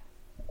him.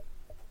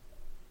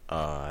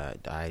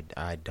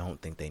 I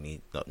don't think they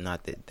need.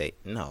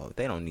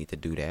 They don't need to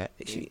do that.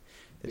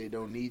 They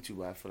don't need to,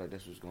 but I feel like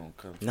that's what's gonna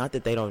come. Not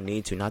that they don't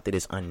need to. Not that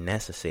it's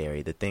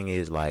unnecessary. The thing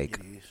is, like,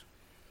 It is.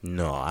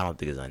 no, I don't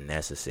think it's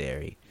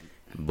unnecessary.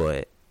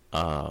 But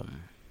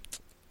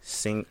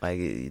sing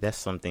like that's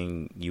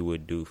something you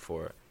would do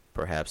for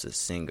perhaps a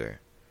singer,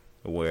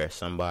 where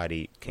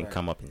somebody can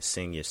come up and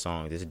sing your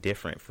song. It's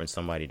different from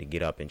somebody to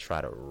get up and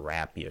try to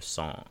rap your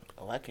song.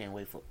 Oh, I can't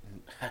wait for.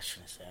 I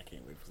shouldn't say I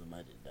can't wait for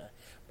somebody to die.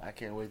 But I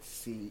can't wait to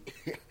see.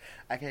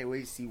 I can't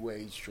wait to see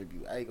Wade's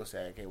tribute. I ain't gonna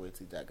say I can't wait to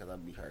see that because I'll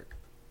be hurt.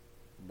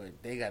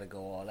 But they gotta go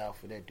all out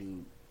for that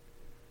dude.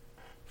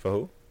 For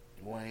who?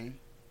 Wayne.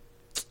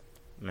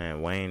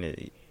 Man, Wayne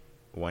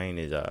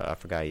is I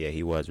forgot. Yeah,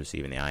 he was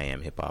receiving the I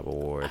Am Hip Hop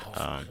Award.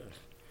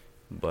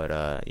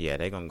 But yeah,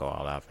 they gonna go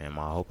all out for him.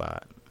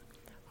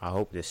 I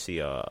hope to see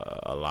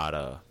a lot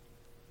of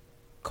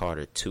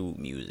Carter 2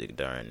 music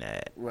during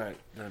that. Right,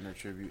 during that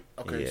tribute.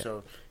 Okay, Yeah.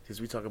 so since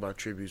we talk about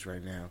tributes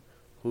right now,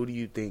 who do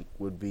you think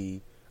would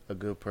be a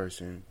good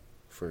person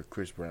for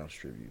Chris Brown's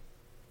tribute?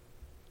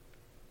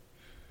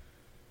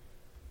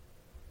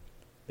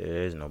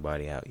 There is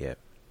nobody out yet.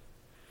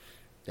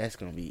 That's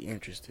gonna be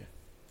interesting.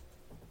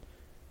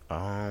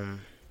 I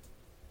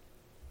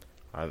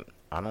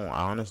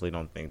honestly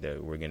don't think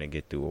that we're gonna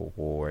get to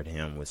award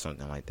him with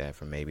something like that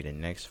for maybe the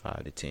next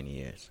 5 to 10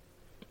 years,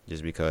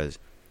 just because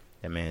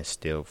that man is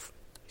still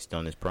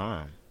in his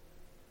prime.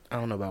 I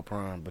don't know about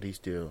prime, but he's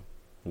still.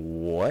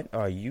 What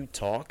are you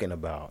talking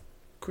about?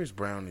 Chris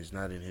Brown is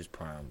not in his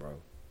prime,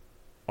 bro.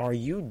 What are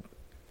you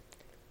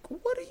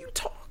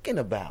talking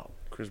about?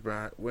 Chris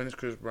Brown. When is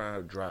Chris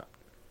Brown dropped?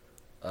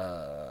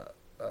 I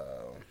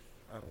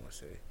don't want to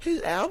say.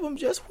 His album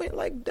just went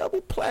like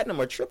double platinum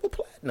or triple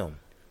platinum.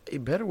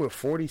 It better with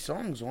 40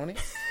 songs on it.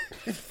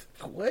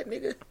 What,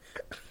 nigga?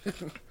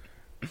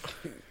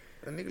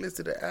 A nigga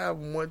listen to the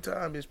album one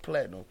time, it's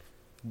platinum.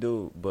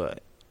 Dude,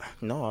 but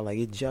no, like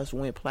it just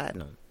went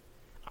platinum.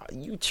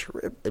 You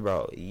tripped,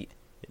 bro.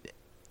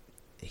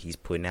 He's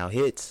putting out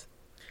hits.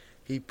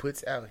 He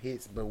puts out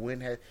hits, but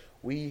when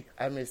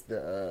I missed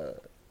the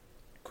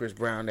Chris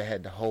Brown that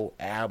had the whole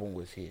album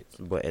was hits.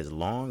 But as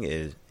long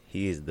as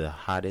he is the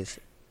hottest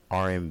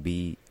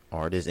R&B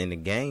artist in the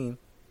game,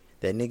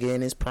 that nigga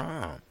in his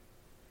prime.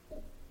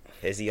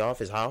 Is he off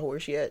his high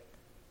horse yet?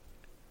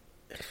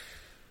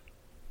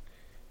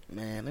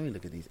 Man, let me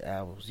look at these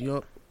albums.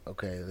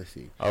 Okay, let's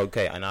see.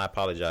 Okay, and I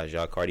apologize,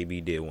 y'all. Cardi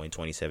B did win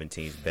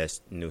 2017's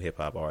Best New Hip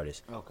Hop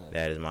Artist. Okay.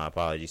 That is my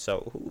apology.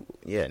 So,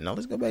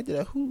 let's go back to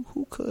that.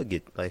 Who could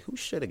get, who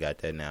should have got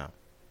that now?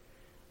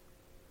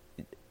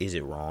 Is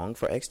it wrong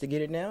for X to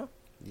get it now?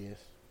 Yes.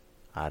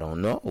 I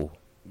don't know.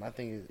 My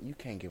thing is, you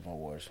can't give an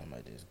award to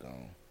somebody that's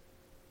gone.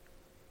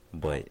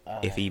 But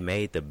if he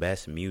made the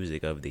best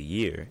music of the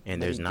year,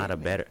 and there's not a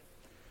better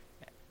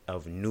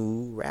of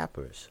new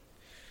rappers.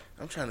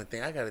 I'm trying to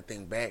think. I got to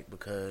think back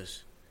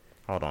because...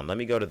 Hold on. Let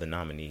me go to the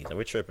nominees.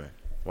 We're tripping.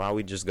 Why don't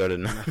we just go to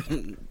the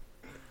nominees?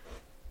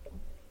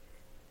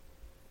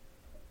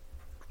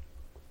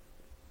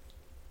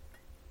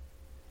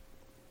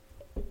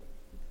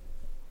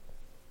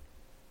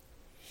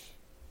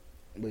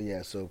 But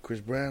yeah, so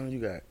Chris Brown, you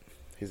got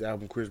his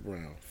album Chris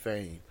Brown,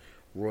 Fame,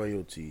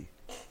 Royalty,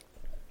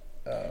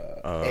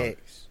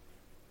 X.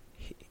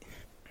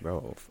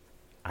 Bro,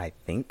 I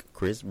think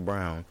Chris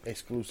Brown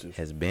Exclusive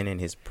has been in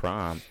his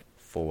prime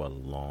for a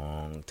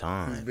long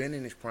time. He's been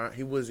in his prime.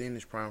 He was in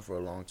his prime for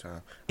a long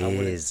time. I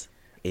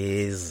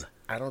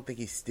don't think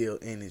he's still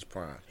in his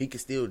prime. He can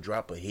still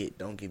drop a hit.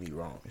 Don't get me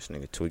wrong. This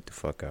nigga tweaked the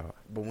fuck out.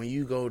 But when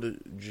you go to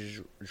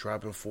just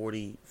dropping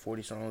 40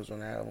 songs on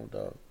the album,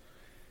 dog,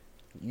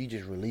 you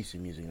just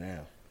releasing music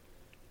now.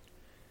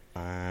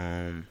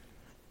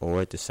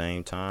 Or at the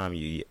same time,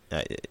 you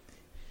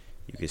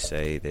could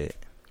say that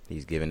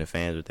he's giving the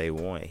fans what they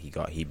want.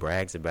 He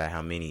brags about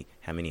how many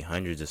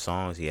hundreds of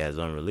songs he has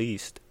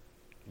unreleased.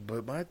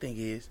 But my thing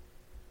is,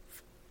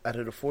 out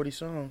of the 40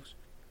 songs,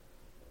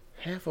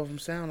 half of them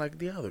sound like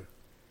the other.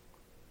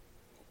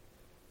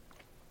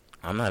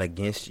 I'm not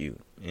against you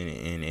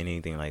in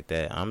anything like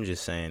that. I'm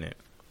just saying that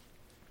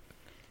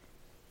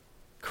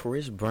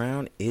Chris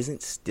Brown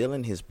isn't still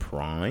in his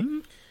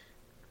prime.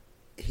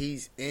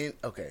 He's in...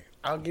 Okay,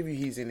 I'll give you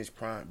he's in his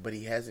prime, but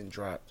he hasn't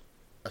dropped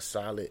a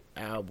solid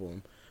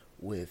album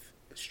with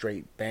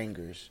straight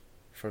bangers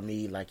for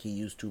me like he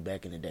used to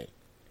back in the day.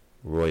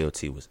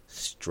 Royalty was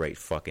straight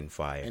fucking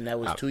fire. And that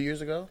was 2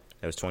 years ago?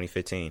 That was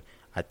 2015.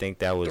 I think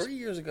that was... 3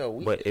 years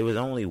ago. But it was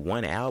only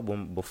one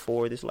album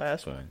before this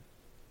last one.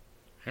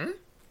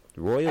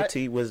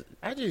 Royalty was...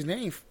 I just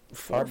named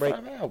 4 or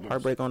 5 albums.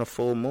 Heartbreak on a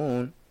Full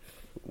Moon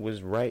was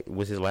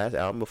his last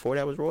album. Before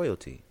that was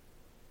Royalty.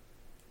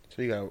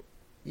 So you got...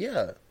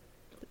 Yeah.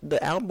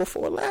 The album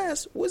before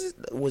last was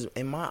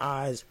in my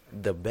eyes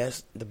the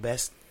best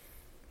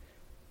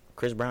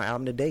Chris Brown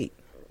album to date.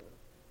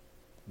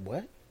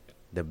 What?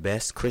 The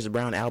best Chris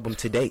Brown album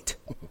to date.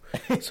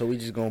 So we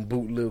just gonna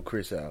boot Lil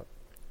Chris out?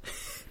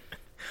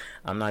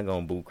 I'm not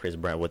gonna boot Chris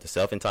Brown. What, the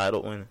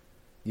self-entitled one?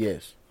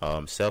 Yes.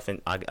 I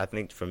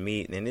think for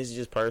me, and this is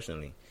just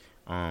personally,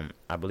 I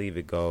believe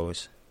it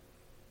goes.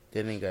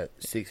 That ain't got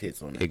 6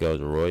 hits on it. It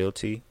goes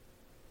Royalty,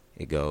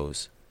 it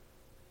goes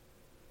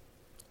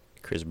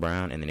Chris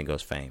Brown, and then it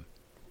goes Fame.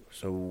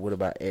 So what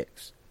about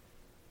X?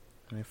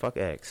 I mean, fuck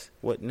X.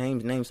 What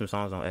name some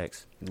songs on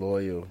X?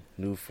 Loyal,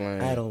 New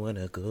Flame. I don't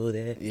wanna go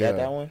there. Yeah.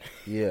 That one?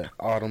 Yeah.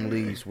 Autumn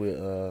Leaves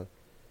with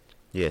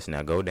Yes.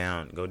 Now go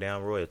down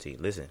Royalty.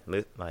 Listen,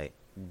 like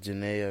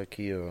Janaea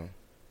Keo.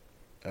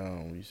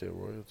 You said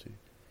Royalty.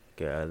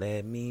 Girl,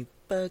 let me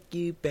fuck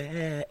you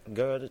back.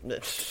 Girl,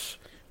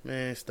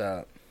 man,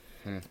 stop.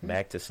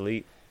 Back to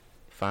Sleep.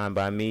 Fine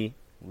by Me.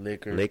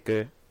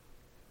 Liquor.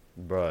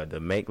 Bruh, the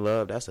Make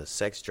Love, that's a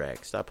sex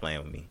track. Stop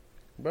playing with me.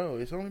 Bro,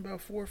 it's only about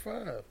 4 or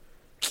 5.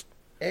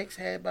 X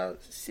had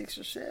about 6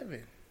 or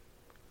 7.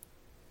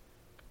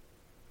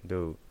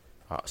 Dude,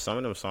 some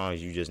of them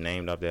songs you just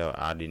named up there,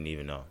 I didn't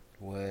even know.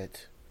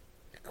 What?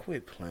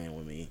 Quit playing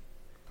with me.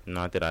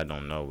 Not that I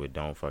don't know, but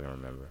don't fucking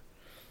remember.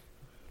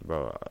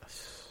 Bro,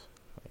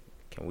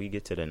 can we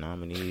get to the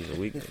nominees?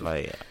 Let's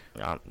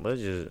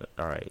just...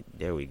 Alright,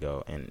 there we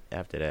go. And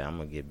after that, I'm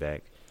going to get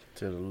back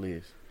to the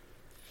list.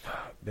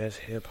 Best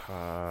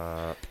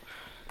hip-hop...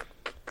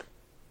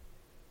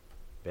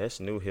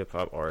 Best new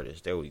hip-hop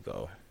artist. There we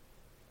go.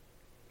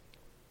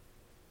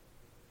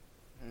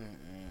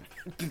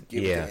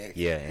 Yeah.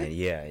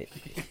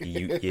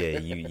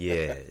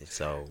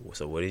 So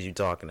what is you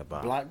talking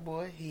about? Block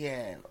Boy, he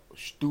had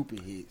stupid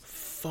hits.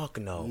 Fuck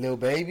no. Lil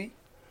Baby.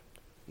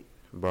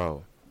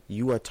 Bro,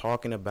 you are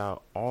talking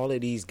about all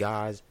of these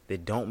guys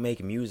that don't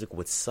make music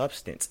with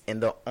substance,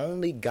 and the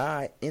only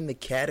guy in the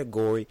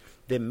category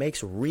that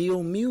makes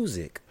real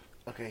music.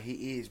 Okay,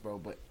 he is, bro,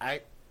 but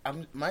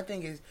my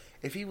thing is,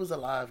 if he was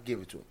alive,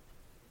 give it to him.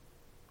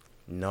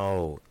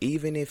 No,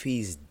 even if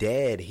he's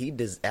dead, he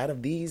does. Out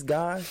of these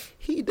guys,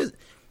 he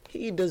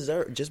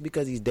deserve. Just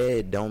because he's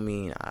dead, don't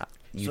mean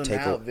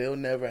they'll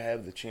never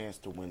have the chance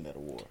to win that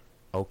award.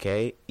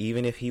 Okay,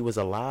 even if he was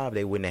alive,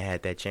 they wouldn't have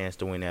had that chance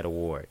to win that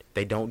award.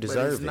 They don't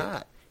deserve it.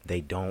 Not.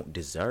 They don't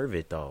deserve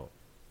it though.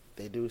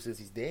 They do since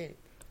he's dead.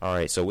 All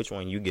right, so which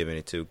one you giving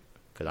it to?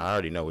 Because I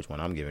already know which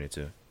one I'm giving it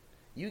to.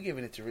 You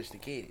giving it to Rich the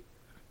Kid?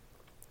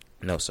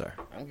 No, sir.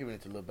 I'm giving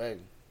it to Lil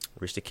Baby.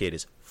 Rich the Kid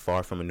is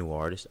far from a new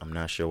artist. I'm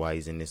not sure why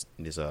he's in this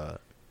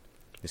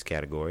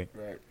category.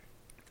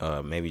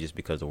 Right. Maybe just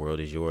because The World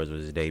Is Yours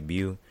was his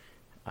debut.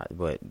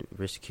 But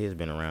Rich the Kid's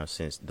been around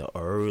since the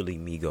early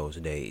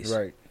Migos days.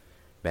 Right.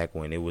 Back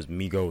when it was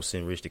Migos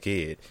and Rich the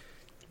Kid.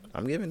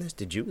 I'm giving this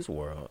to Juice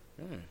WRLD.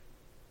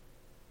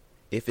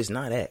 If it's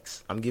not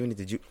X, I'm giving it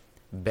to Juice.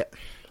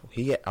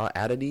 He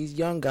out of these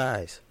young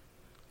guys,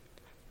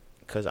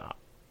 because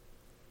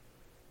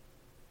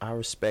I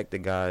respect the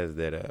guys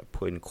that are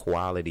putting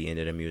quality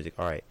into the music.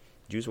 All right,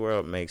 Juice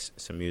WRLD makes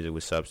some music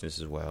with substance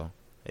as well.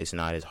 It's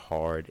not as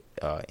hard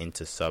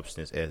into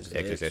substance as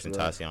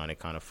XXXTentacion. It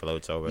kind of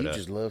floats over. You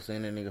just love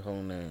saying that nigga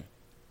whole name.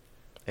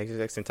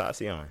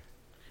 XXXTentacion.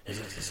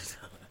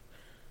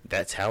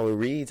 That's how it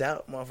reads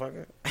out,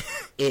 motherfucker.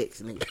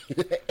 X,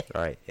 nigga.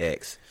 Right,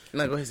 X.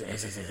 No, go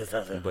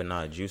ahead. But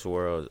nah, Juice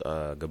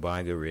WRLD's Goodbye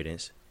and Good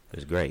Riddance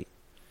is great.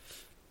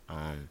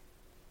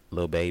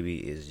 Lil Baby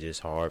is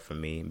just hard for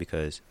me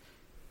because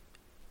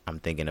I'm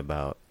thinking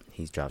about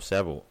he's dropped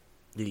several.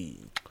 He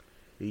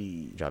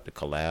dropped a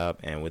collab,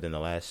 and within the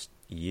last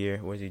year,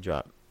 what did he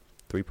drop?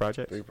 3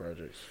 projects? 3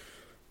 projects.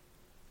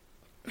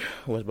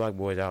 What's Black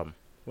Boy's album?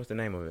 What's the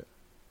name of it?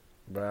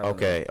 Bro,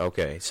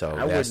 Okay. So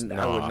I would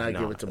not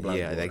give it to Black Boy.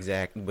 Yeah,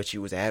 exactly. But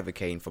you was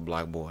advocating for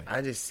Black Boy.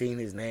 I just seen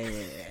his name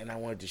and I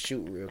wanted to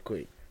shoot real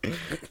quick.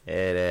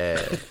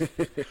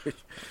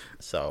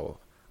 So,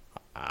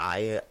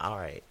 all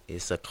right.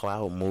 It's a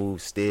cloud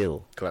move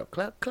still.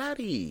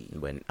 Cloudy.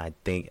 But I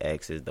think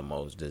X is the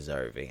most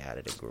deserving out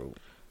of the group.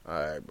 All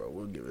right, bro.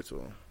 We'll give it to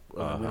him.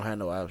 We don't have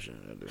no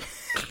option.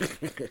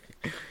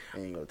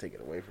 Ain't gonna take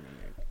it away from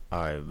him.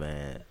 All right,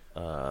 man.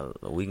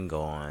 We can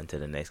go on to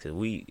the next because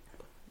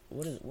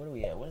what are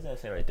we at? What does that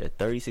say right there?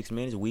 36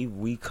 minutes.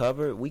 We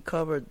covered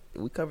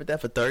that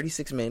for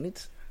 36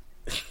 minutes.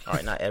 All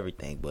right, not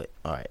everything, but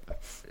all right.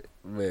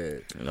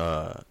 Man.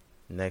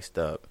 Next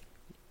up,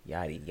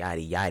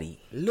 Yachty.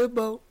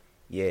 Libo.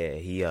 Yeah,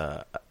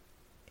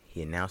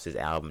 he announced his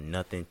album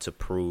Nothing to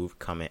Prove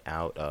coming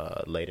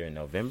out later in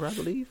November, I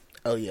believe.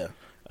 Oh yeah.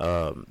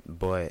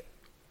 But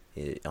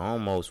it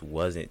almost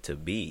wasn't to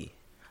be.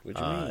 What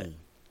you mean?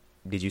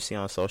 Did you see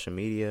on social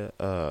media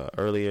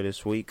earlier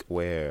this week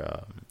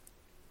where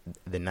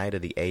the night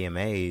of the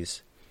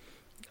AMAs,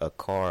 a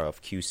car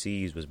of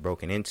QC's was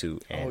broken into,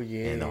 and,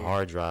 and the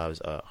hard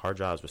drives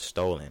were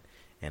stolen,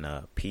 and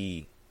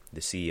P,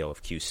 the CEO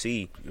of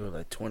QC, you were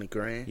like 20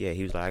 grand. Yeah,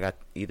 he was like, I got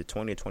either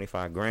 20 or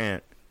 25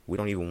 grand. We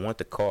don't even want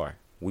the car.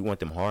 We want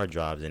them hard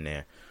drives in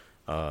there.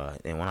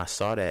 And when I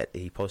saw that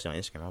he posted on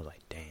Instagram, I was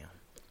like, damn.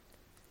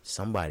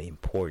 Somebody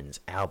important's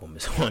album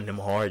is on them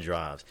hard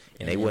drives,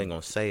 and they wasn't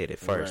gonna say it at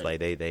first. Right.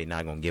 Like they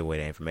not gonna give away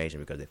the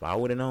information, because if I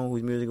would have known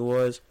whose music it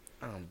was,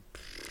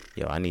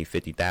 yo, I need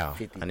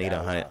 50,000. I need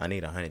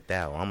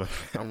 100,000.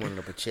 I'm running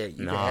up a check.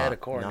 You can have a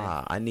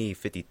car. I need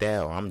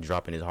 50,000. I'm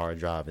dropping this hard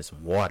drive in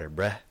some water,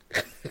 bruh.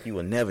 You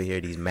will never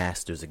hear these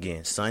masters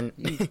again, son.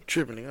 You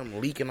tripping?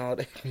 I'm leaking all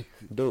that,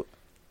 dude.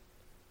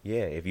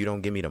 Yeah, if you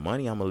don't give me the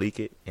money, I'm gonna leak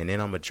it, and then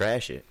I'm gonna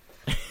trash it.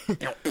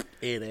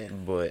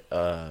 But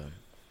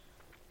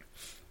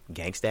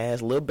gangsta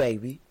ass Lil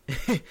Baby,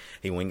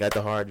 he went and got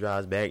the hard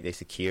drives back. They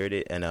secured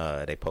it, and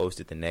they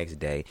posted the next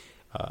day.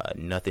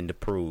 Nothing to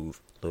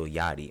prove. Lil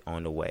Yachty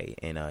on the way,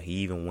 and he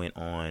even went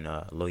on.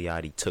 Lil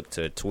Yachty took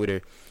to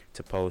Twitter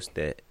to post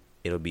that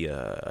it'll be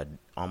a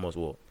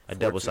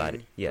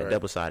double-sided,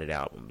 double-sided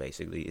album.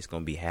 Basically, it's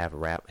gonna be half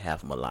rap,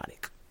 half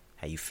melodic.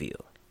 How you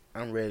feel?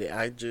 I'm ready.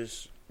 I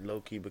just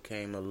low-key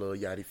became a Lil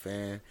Yachty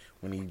fan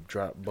when he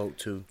dropped Boat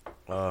 2.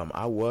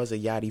 I was a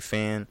Yachty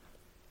fan,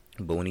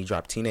 but when he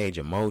dropped Teenage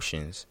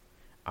Emotions,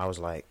 I was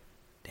like,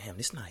 damn,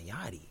 this not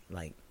Yachty.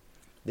 Like,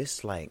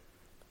 this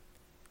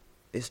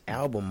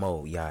album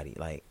mode Yachty.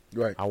 Like,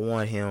 right. I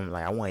want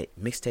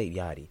mixtape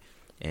Yachty.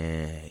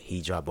 And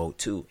he dropped Boat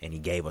 2, and he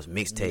gave us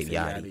mixtape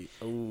Yachty.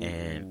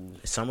 And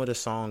some of the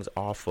songs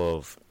off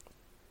of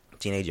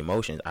Teenage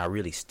Emotions, I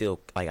really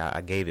still, like,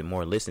 I gave it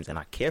more listens, and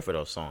I care for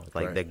those songs.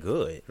 Like, they're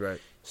good. Right.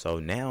 So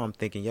now I'm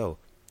thinking, yo,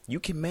 you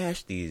can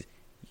mash these.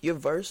 You're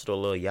versatile,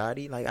 Lil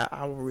Yachty. Like,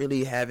 I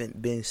really haven't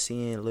been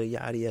seeing Lil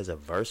Yachty as a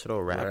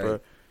versatile rapper.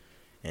 Right.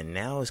 And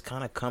now it's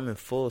kind of coming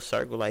full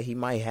circle. Like, he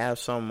might have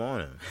something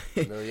on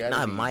him.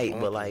 Not might,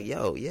 but like,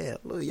 yo, yeah,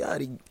 Lil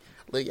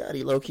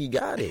Yachty low-key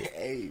got it.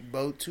 Hey,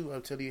 Boat 2,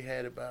 I'll tell you,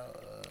 had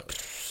about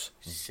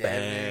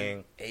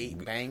 7,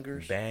 8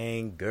 bangers.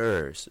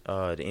 Bangers.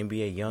 The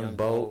NBA Young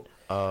Boat.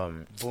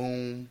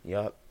 Boom.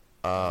 Yup.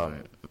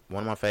 One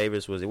of my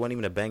favorites was, it wasn't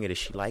even a banger, Does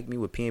She Like Me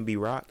with P&B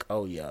Rock.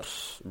 Oh, yeah.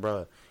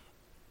 Bruh.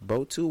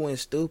 Boat 2 went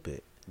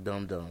stupid.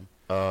 Dumb.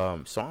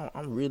 So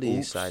I'm really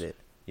excited.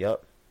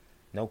 Yup.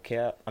 No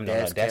cap.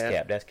 That's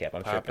cap.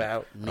 I'm Pop tripping.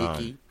 Out.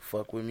 Mickey.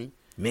 Fuck with me.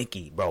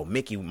 Mickey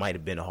might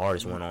have been the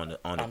hardest one on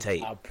the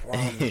tape. I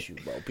promise you,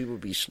 bro. People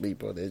be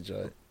sleep on that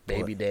joint.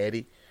 Baby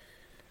Daddy,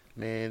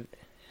 man.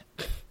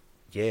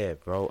 Yeah,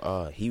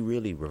 bro. He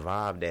really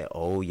revived that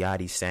old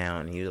Yachty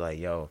sound. He was like,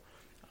 yo,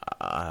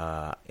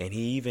 and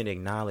he even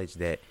acknowledged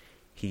that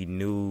he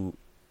knew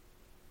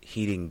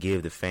he didn't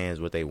give the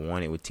fans what they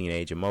wanted with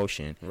Teenage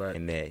Emotion, right.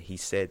 and that he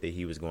said that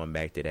he was going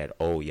back to that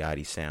old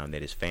Yachty sound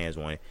that his fans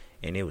wanted,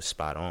 and it was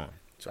spot on.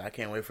 So I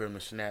can't wait for him to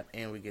snap,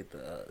 and we get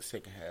the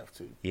second half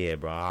too. Yeah,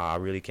 bro, I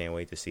really can't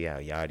wait to see how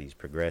Yachty's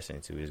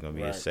progressing to. It's gonna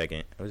be his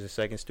second. It was his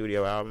second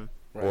studio album,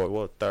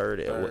 or third.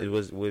 It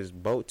was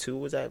Boat 2.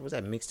 Was that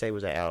mixtape?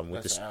 Was that album?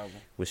 That's the album.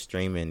 With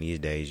streaming these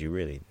days, you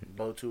really.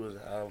 Boat 2 was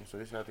the album, so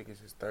this I think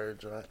is his third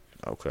joint.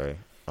 Okay.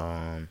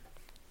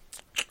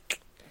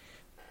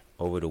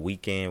 Over the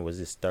weekend, was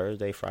this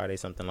Thursday, Friday,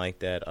 something like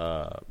that?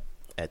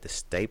 At the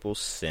Staples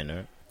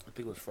Center. I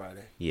think it was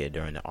Friday. Yeah,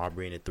 during the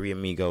Aubrey and the Three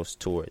Amigos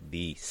tour,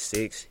 the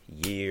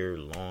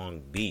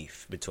 6-year-long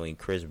beef between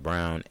Chris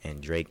Brown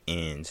and Drake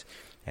ends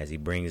as he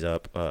brings him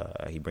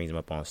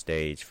up on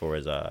stage for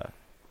his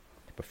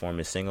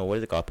performance single. What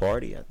is it called?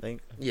 Party, I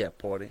think. Yeah,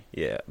 Party.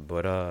 Yeah,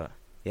 but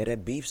yeah,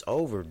 that beef's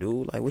over,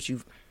 dude. Like, what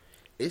you?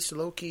 It's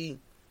low key,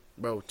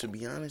 bro. To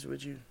be honest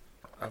with you,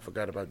 I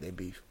forgot about that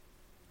beef.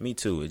 Me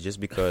too. It's just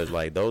because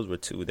like those were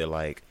two that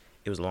like.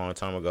 It was a long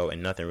time ago,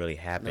 and nothing really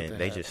happened.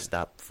 They just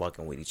stopped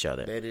fucking with each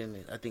other. They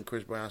didn't. I think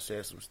Chris Brown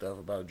said some stuff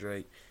about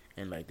Drake,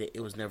 and like it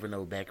was never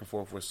no back and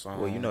forth with songs.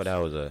 Well, you know that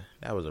was a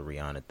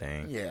Rihanna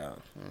thing. Yeah.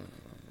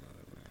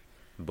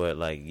 But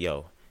like,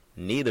 yo,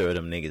 neither of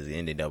them niggas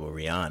ended up with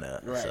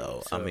Rihanna. Right.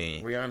 So I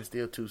mean, Rihanna's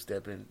still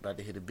two-stepping, about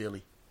to hit a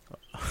Billy.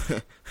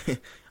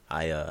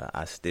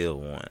 I still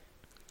want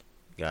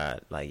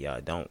God, like,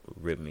 y'all don't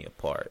rip me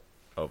apart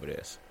over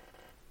this.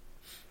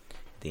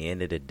 At the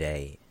end of the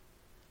day,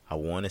 I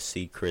want to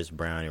see Chris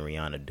Brown and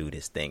Rihanna do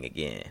this thing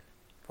again.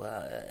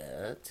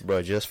 What?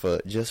 Bro, just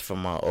for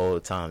my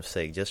old time's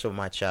sake, just for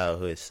my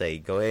childhood's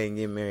sake, go ahead and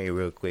get married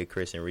real quick,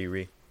 Chris and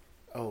Riri.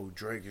 Oh,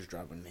 Drake is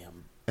dropping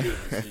them big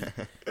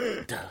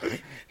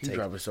heat. He's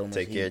dropping so much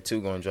Take heat. Care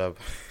 2 gonna drop.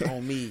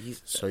 On me.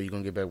 So you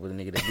gonna get back with a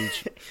nigga that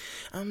beat you?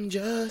 I'm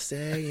just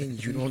saying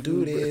you don't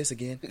do this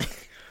again.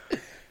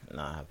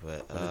 Nah,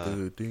 but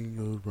the thing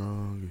goes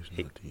wrong, it's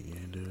not the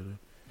end of the...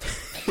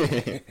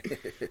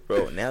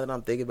 Bro, now that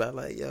I'm thinking about,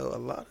 like, yo, a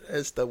lot of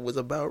that stuff was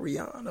about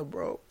Rihanna,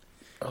 bro.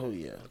 Oh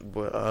yeah.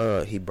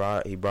 But he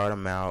brought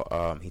him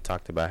out. He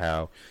talked about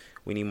how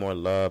we need more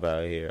love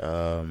out here.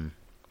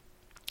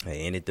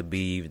 They ended the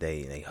beef.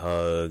 They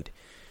hugged,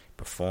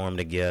 performed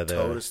together.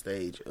 Tore the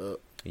stage up.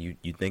 You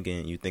think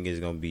it's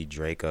gonna be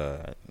Drake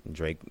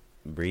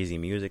breezy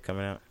music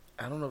coming out?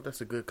 I don't know if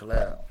that's a good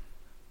collab.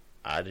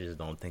 I just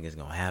don't think it's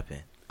gonna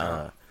happen. I don't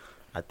know.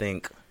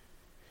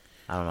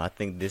 I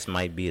think this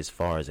might be as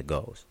far as it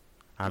goes.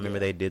 I remember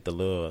they did the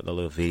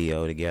little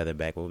video together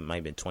back. It might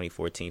have been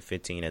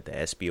 2014-15 at the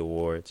ESPY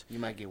Awards. You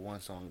might get one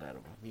song out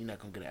of him. You're not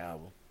gonna get an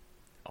album.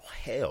 Oh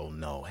hell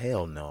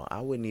no! I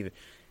wouldn't even.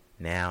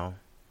 Now,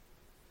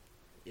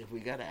 if we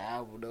got an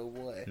album, though,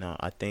 what? No,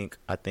 I think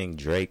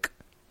Drake's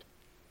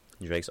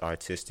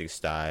artistic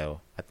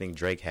style. I think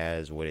Drake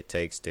has what it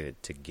takes to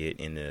get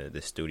in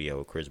the studio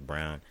with Chris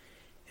Brown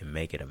and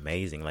make it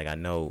amazing. Like, I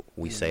know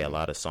we say a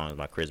lot of songs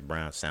by Chris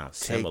Brown sound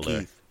similar.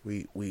 Hey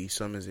Keith, we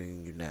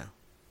summoning you now.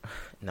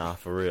 Nah,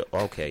 for real.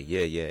 Okay,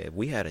 yeah. If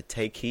we had a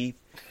Take Keith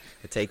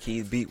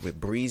beat with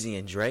Breezy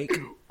and Drake.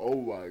 Oh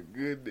my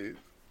goodness.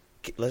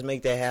 Let's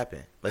make that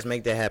happen.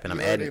 I'm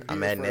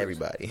adding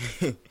everybody.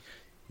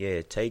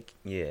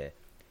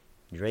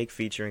 Drake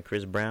featuring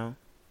Chris Brown,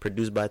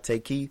 produced by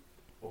Take Keith.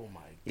 Oh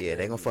my. Yeah,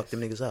 they gonna fuck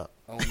them niggas up.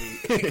 On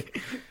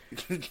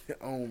me.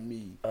 On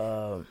me.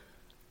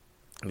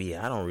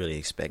 Yeah, I don't really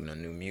expect no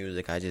new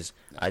music. I just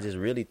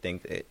really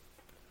think that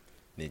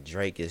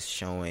Drake is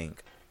showing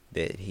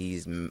that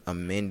he's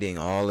amending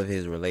all of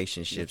his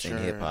relationships in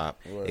hip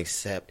hop,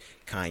 except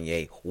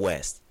Kanye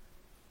West.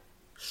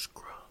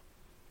 Scrub.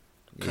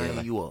 Kanye,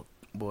 like, you up,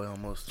 boy,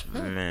 almost.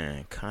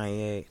 Man,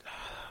 Kanye.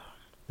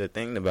 The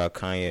thing about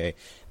Kanye,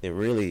 that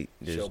really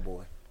show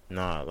boy.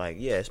 Nah, like,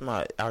 yeah, it's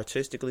my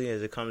artistically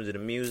as it comes to the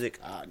music.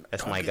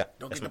 That's my guy.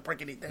 Don't get the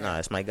break anything. Nah,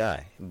 it's my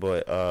guy.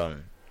 But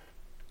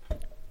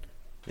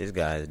this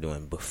guy is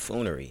doing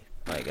buffoonery.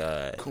 Like,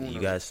 you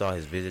guys saw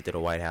his visit to the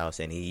White House,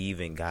 and he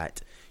even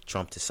got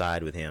Trump to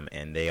side with him,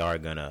 and they're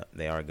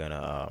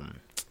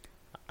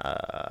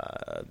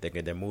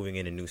moving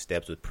into new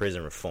steps with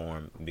prison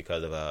reform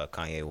because of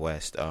Kanye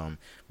West.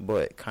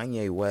 But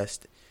Kanye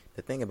West,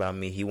 the thing about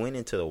me, he went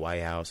into the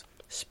White House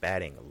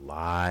spatting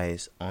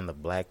lies on the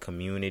black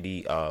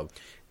community,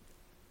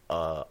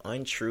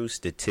 untrue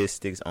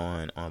statistics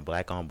on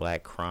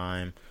black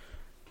crime,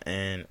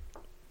 and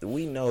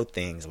we know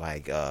things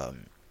like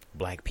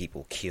black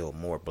people kill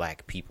more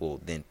black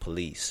people than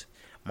police.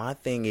 My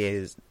thing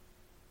is,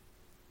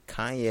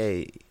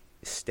 Kanye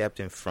stepped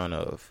in front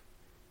of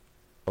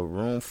a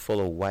room full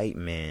of white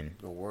men,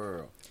 the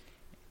world,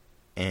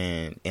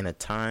 and in a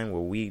time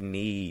where we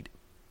need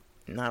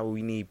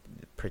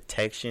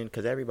protection,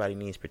 because everybody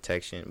needs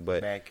protection,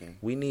 but backing.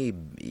 We need,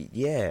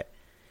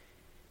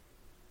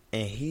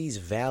 and he's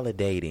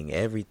validating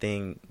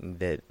everything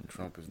that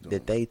Trump is doing,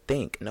 that they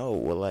think. No,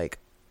 well, like,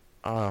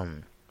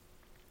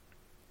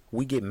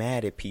 we get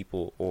mad at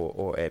people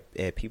or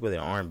at people that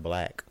aren't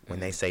black when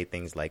they say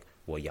things like,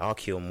 well, y'all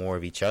kill more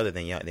of each other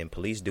than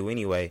police do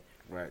anyway.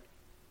 Right.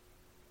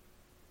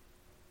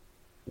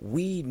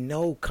 we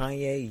know,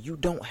 Kanye, you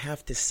don't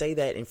have to say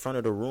that in front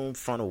of the room,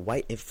 full of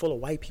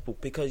white people,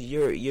 because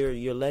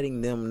you're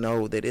letting them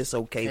know that it's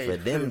okay for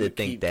them to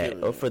think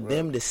that, or for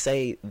them to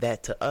say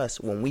that to us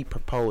when we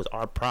propose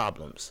our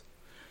problems.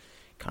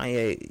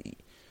 Kanye,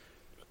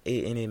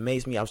 and it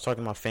makes me, I was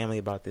talking to my family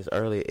about this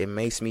earlier, it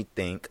makes me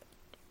think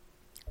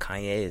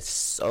Kanye is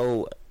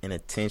so an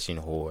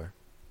attention whore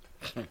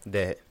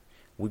that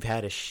we've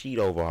had a sheet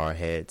over our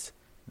heads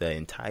the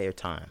entire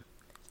time.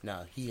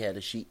 No, he had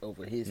a sheet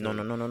over his head. No.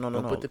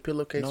 Don't put the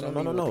pillowcase on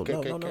me with the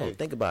KKK. No.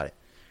 Think about it.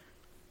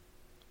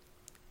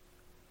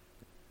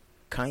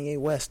 Kanye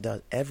West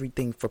does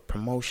everything for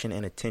promotion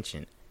and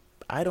attention.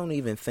 I don't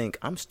even think,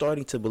 I'm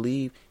starting to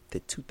believe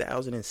that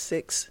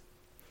 2006,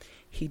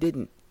 he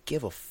didn't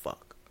give a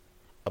fuck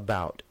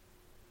about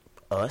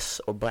us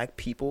or black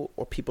people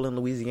or people in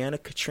Louisiana,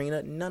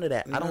 Katrina, none of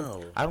that.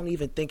 No. I don't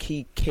even think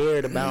he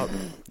cared about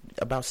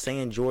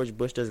saying George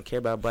Bush doesn't care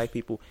about black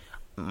people.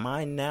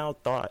 My now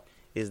thought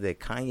is that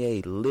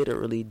Kanye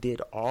literally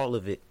did all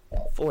of it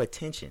for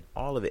attention,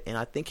 all of it. And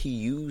I think he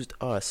used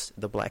us,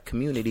 the black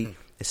community,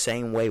 the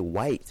same way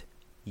white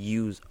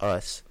use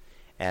us,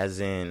 as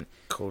in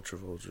culture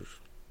vultures.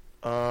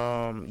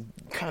 Kind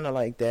of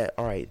like that.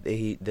 All right,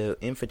 they'll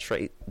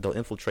infiltrate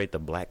the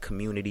black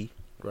community.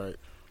 Right.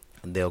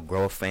 They'll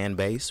grow a fan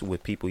base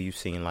with people you've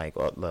seen, like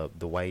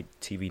the white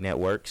TV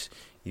networks.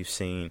 You've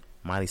seen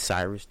Miley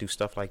Cyrus do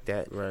stuff like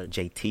that. Right.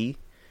 JT.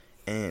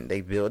 And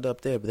they build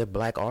up their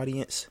black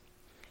audience.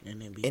 And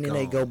then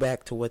they go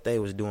back to what they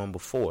was doing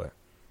before.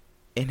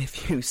 And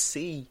if you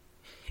see,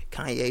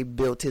 Kanye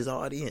built his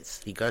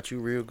audience. He got you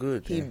real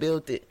good. He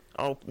built it.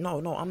 Oh, no,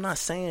 I'm not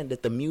saying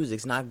that the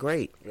music's not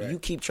great. Right. You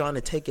keep trying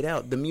to take it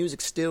out. The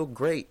music's still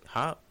great,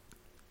 huh?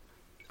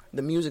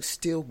 The music's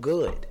still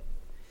good.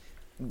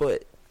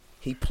 But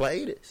he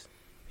played us.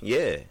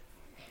 Yeah.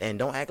 And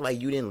don't act like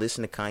you didn't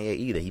listen to Kanye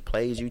either. He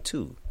plays you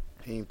too.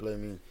 He didn't play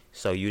me.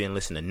 So you didn't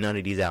listen to none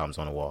of these albums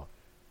on the wall.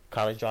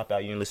 College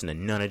Dropout, you didn't listen to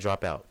none of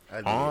Dropout. I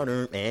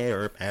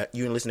did.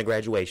 You didn't listen to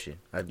Graduation.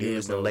 I did. You didn't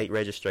listen to Late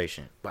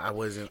Registration. But I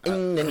wasn't.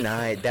 In the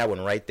night, that one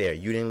right there.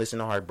 You didn't listen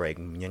to Heartbreak.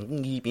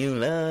 Keep you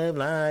love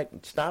like.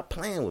 Stop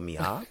playing with me,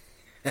 huh?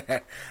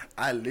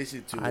 I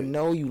listened to it. I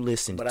know you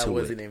listened to it. But I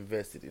wasn't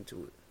invested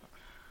into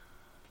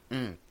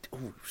it.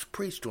 Ooh,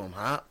 preach to him,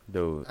 huh?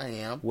 Dude. I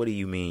am. What do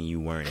you mean you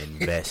weren't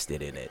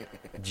invested in it?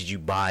 Did you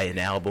buy an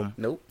album?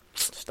 Nope.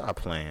 Stop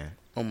playing.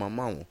 On my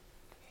mama.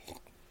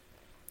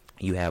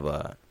 You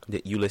have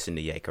you listen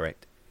to Ye,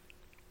 correct?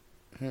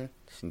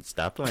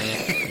 Stop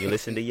playing. You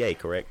listen to Ye,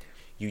 correct?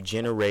 You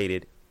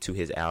generated to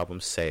his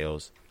album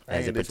sales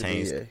as it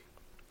pertains.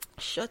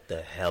 Shut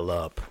the hell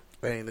up.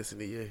 I ain't listen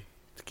to Ye.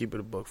 To keep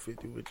it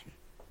 $150 with you.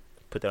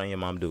 Put that on your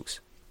Mom Dukes.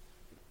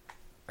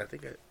 I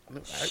think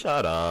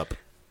Shut up.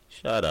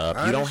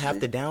 Honestly, you don't have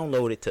to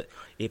download it to.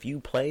 If you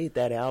played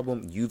that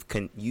album,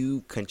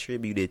 you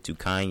contributed to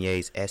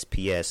Kanye's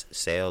SPS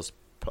sales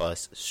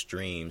plus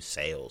stream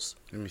sales.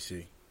 Let me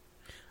see.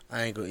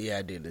 I ain't go. Yeah,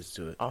 I did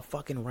listen to it. Oh,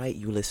 fucking right,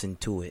 you listened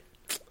to it.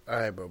 All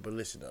right, bro. But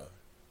listen, though.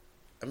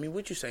 I mean,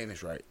 what you saying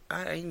is right.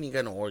 I ain't even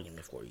got no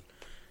argument for you.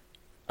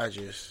 I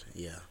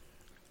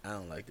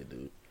don't like the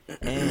dude.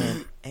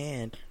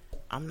 and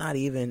I'm not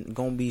even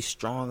gonna be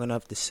strong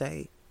enough to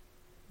say,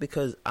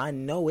 because I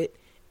know it,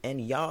 and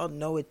y'all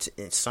know it.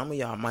 And some of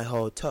y'all might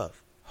hold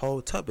tough.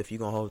 Hold tough if you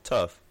gonna hold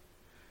tough.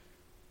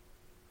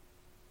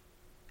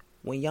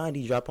 When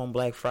Yandhi drop on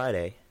Black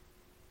Friday,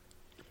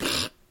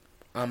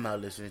 I'm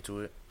not listening to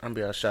it. I'm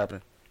be out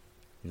shopping.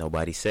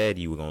 Nobody said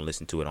you were gonna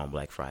listen to it on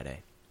Black Friday.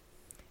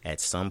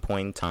 At some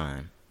point in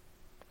time,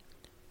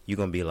 you're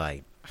gonna be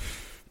like,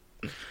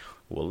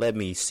 well, let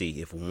me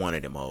see if one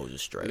of them hoes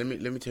is straight. Let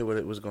me tell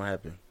you what's gonna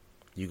happen.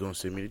 You gonna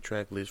send me the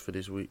track list for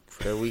this week,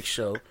 for that week's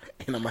show,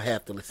 and I'm gonna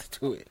have to listen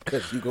to it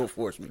because you gonna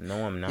force me.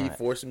 No, I'm not. He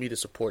forcing me to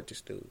support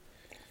this dude.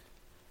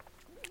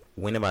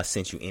 When have I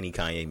sent you any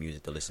Kanye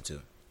music to listen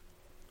to?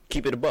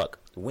 Keep it a buck.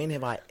 When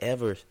have I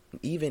ever,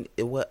 even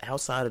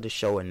outside of the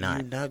show or not?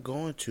 You're not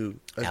going to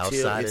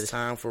until it's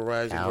time for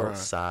Rise and Grind.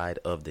 Outside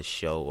of the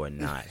show or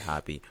not,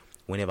 Hoppy.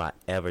 When have I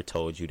ever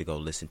told you to go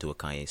listen to a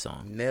Kanye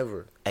song?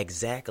 Never.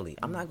 Exactly.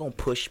 I'm not gonna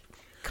push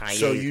Kanye.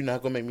 So you're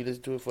not gonna make me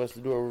listen to it for us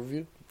to do a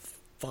review?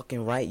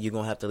 Fucking right. You're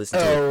gonna have to listen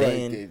to it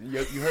then.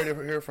 Right. You heard it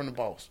here from the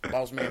boss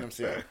man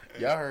himself.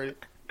 Y'all heard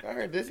it. I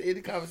heard this in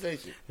the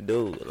conversation,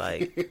 dude.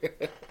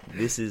 Like,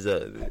 this is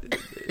a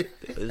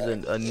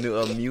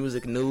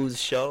music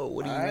news show.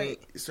 What do you mean?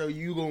 So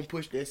you gonna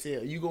push that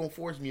sale? You gonna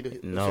force me to?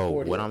 No.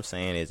 What I'm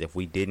saying is, if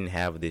we didn't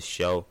have this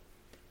show,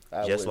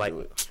 just like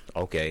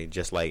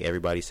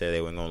everybody said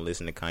they weren't gonna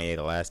listen to Kanye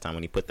the last time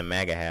when he put the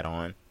MAGA hat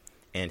on,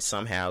 and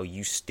somehow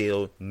you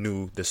still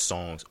knew the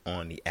songs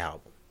on the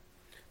album.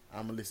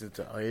 I'm gonna listen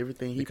to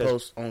everything he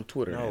posts on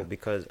Twitter. No,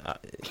 because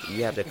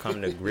you have to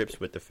come to grips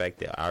with the fact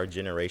that our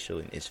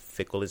generation is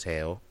fickle as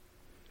hell.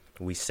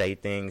 We say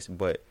things,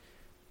 but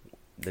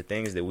the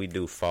things that we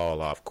do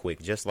fall off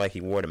quick. Just like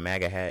he wore the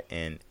MAGA hat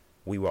and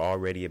we were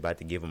already about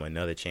to give him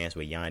another chance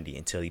with Yandy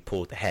until he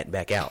pulled the hat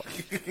back out.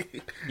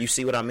 You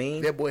see what I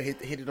mean? That boy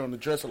hit it on the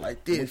dresser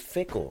like this. We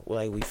fickle.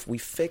 Like, we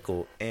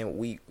fickle, and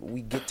we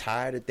get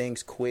tired of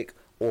things quick,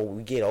 or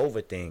we get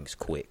over things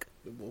quick.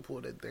 The boy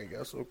pulled that thing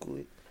out so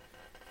quick.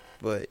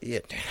 But yeah,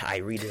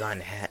 I redesigned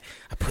the hat.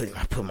 I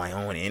put my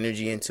own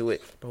energy into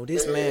it. Bro, he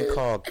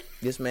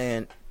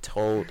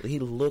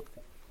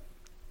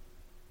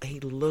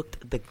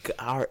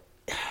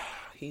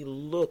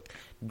looked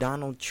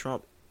Donald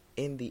Trump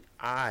in the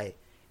eye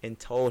and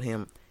told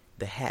him,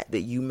 the hat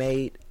that you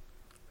made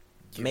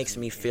makes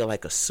me feel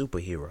like a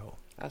superhero.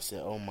 I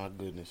said, oh my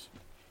goodness.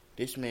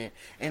 This man,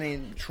 and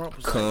then Trump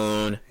was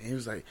Coon.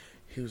 Like,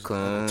 he was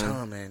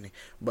Tom, man.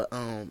 But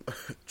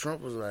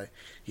Trump was like,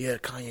 yeah,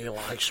 Kanye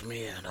likes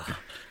me, and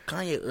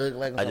Kanye ugly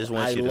like I just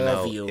want you to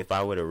know, if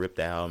I were to rip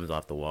the albums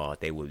off the wall,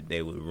 they would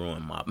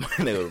ruin my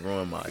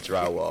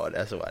drywall.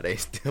 That's why they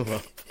still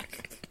up.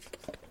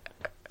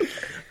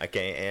 I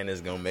can't, and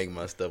it's gonna make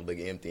my stuff look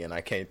empty, and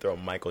I can't throw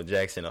Michael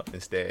Jackson up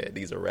instead.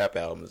 These are rap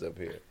albums up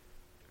here.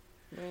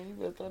 Man, you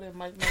better throw that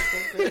Mike up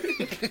there.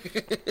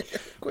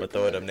 But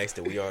throw it up next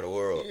to We Are the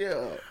World.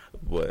 Yeah.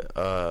 But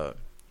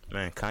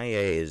man,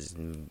 Kanye is,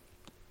 and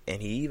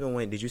he even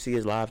went. Did you see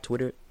his live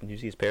Twitter? Did you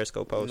see his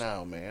Periscope post?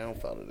 No, man, I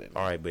don't follow that.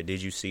 All right, but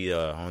did you see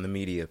on the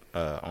media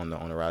on the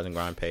Rise and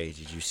Grind page?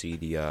 Did you see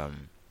the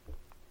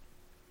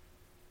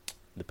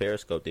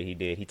Periscope that he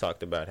did? He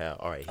talked about how.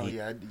 All right.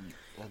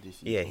 I did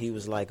see. Yeah, he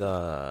was like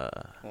on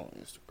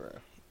Instagram.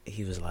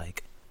 He was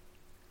like,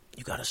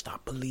 you gotta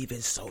stop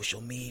believing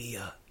social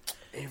media.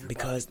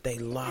 Because they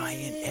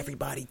lying.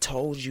 Everybody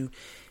told you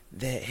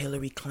that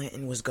Hillary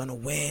Clinton was gonna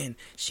win.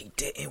 She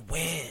didn't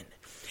win.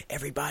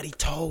 Everybody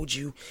told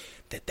you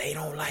that they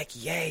don't like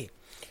Ye.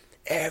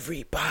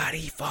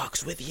 Everybody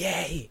fucks with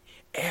Ye.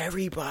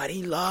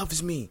 Everybody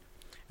loves me.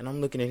 And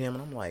I'm looking at him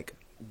and I'm like,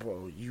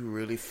 bro, you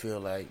really feel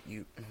like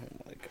you... Oh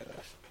my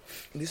gosh.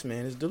 This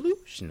man is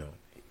delusional.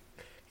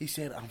 He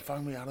said, I'm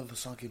finally out of the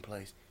sunken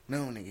place.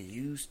 No, nigga,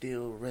 you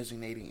still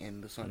resonating in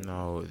the sunken place.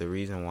 No, the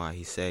reason why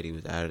he said he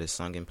was out of the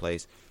sunken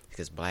place is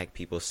because black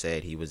people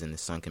said he was in the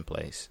sunken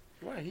place.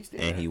 Right, he's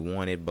still and he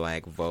wanted not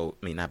black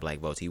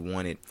votes. He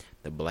wanted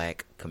the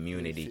black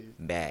community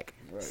back.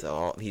 Right.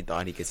 So he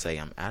thought he could say,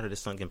 I'm out of the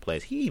sunken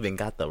place. He even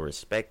got the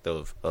respect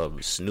of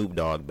Snoop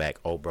Dogg back.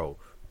 Oh, bro.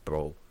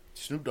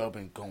 Snoop Dogg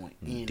been going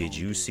in. Did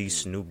you see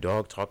Snoop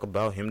Dogg talk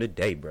about him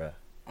today, bruh?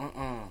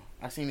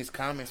 I seen his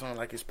comments on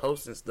like his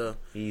posts and stuff.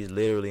 He's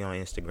literally on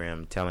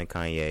Instagram telling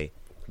Kanye,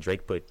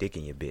 Drake put dick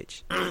in your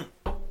bitch.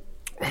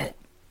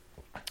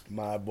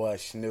 My boy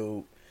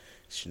Snoop.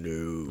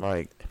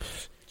 Like,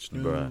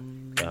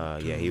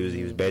 bruh. Yeah, he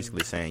was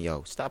basically saying,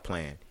 yo, stop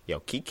playing. Yo,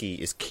 Kiki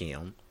is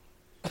Kim.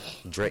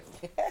 Drake.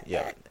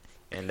 Yeah.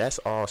 And that's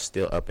all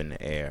still up in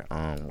the air.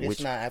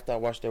 It's not after I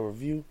watched the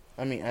review.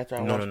 I mean, after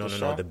I watched the shot.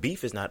 No. The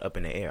beef is not up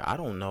in the air. I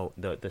don't know.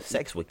 The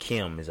sex with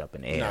Kim is up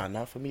in the air. Nah,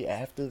 not for me.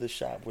 After the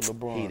shot with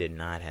LeBron. He did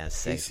not have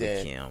sex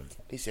with Kim.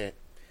 He said,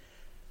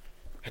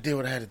 I did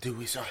what I had to do.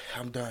 He said,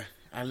 I'm done.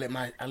 I let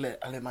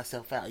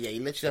myself out. Yeah, he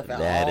let yourself out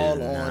that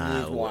all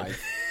on his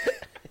wife.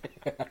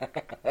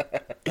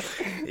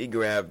 He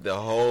grabbed the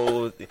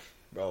whole...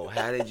 Bro,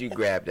 how did you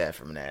grab that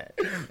from that?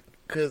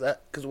 Cause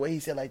the way he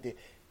said like that,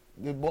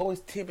 the boy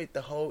was timid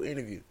the whole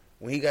interview.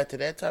 When he got to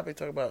that topic,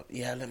 talk about,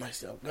 I let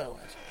myself go.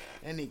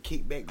 And he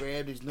kicked back,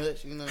 grabbed his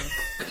nuts, you know.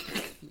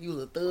 He was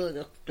a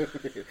thug.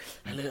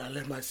 I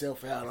let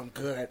myself out. I'm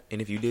good.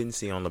 And if you didn't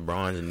see on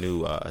LeBron's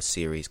new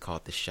series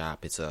called The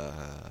Shop, it's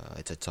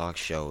a talk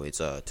show. It's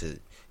to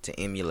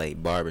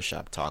emulate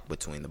barbershop talk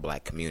between the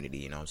black community.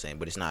 You know what I'm saying?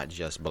 But it's not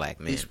just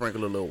black men. He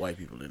sprinkled a little white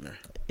people in there.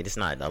 It's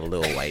not a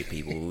little white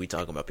people. We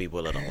talking about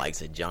people that are the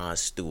likes of Jon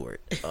Stewart.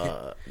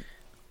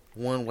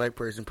 One white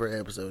person per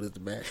episode is the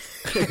best.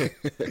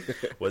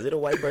 Was it a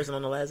white person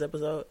on the last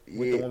episode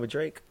with the one with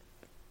Drake?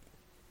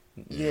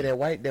 Yeah, that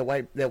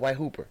white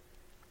hooper,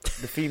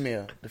 the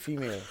female.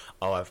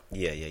 Oh,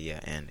 yeah.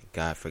 And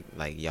God,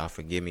 y'all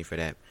forgive me for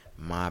that.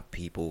 My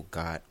people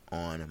got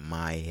on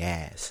my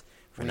ass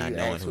for not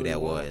knowing who that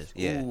was.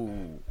 Yeah,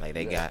 ooh, like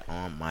they got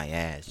on my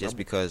ass just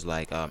because,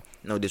 like,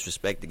 no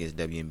disrespect against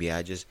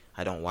WNBA.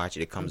 I don't watch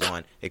it. It comes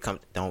on.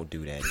 Don't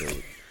do that,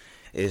 dude.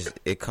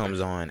 It comes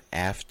on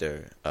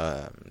after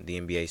the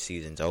NBA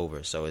season's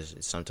over, so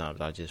it's sometimes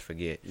I just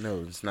forget.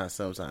 No, it's not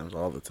sometimes,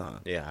 all the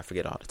time. Yeah, I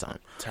forget all the time.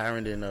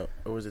 Tyron didn't know,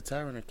 or was it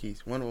Tyron or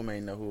Keith? One of them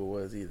ain't know who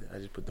it was either. I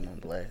just put them on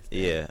blast.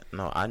 Yeah,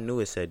 no, I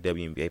knew it said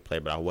WNBA player,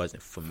 but I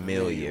wasn't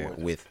familiar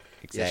with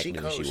exactly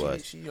who she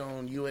was. She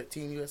on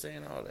Team USA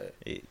and all that.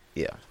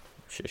 Yeah, I'm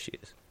sure she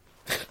is.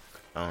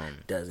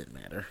 Doesn't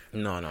matter.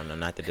 No,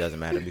 not that doesn't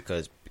matter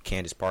because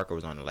Candace Parker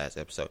was on the last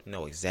episode.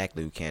 Know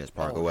exactly who Candace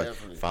Parker was.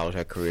 Definitely. Followed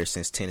her career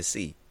since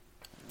Tennessee.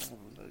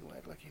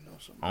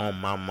 On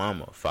my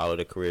mama, followed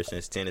her career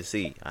since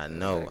Tennessee. I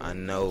know,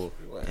 and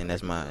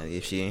that's my.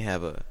 If she ain't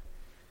have a,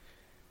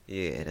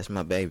 yeah, that's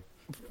my baby.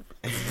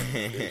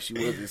 She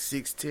wasn't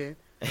 6'10"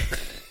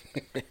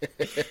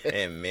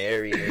 and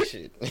married and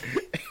shit.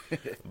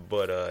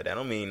 But that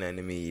don't mean nothing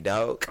to me,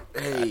 dog.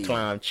 Hey. I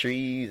climb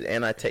trees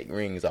and I take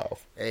rings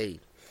off. Hey,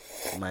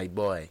 my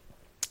boy.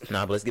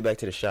 Nah, but let's get back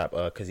to the shop.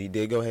 Cause he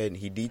did go ahead and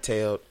he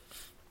detailed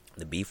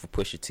the beef with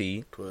Pusha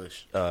T.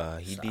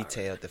 He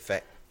detailed the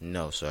fact.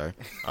 No, sir.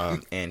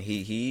 And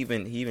he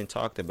even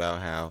talked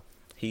about how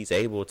he's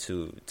able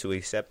to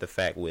accept the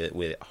fact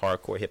with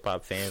hardcore hip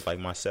hop fans like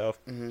myself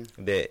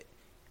that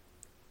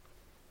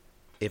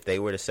if they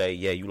were to say,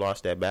 yeah, you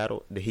lost that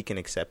battle, that he can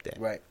accept that.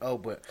 Right. Oh,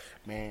 but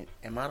man,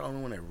 am I the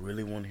only one that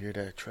really want to hear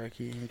that track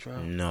he ain't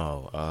dropped?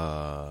 No.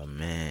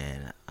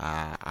 Man,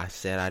 I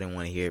said I didn't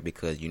want to hear it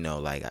because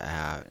like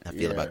I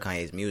feel about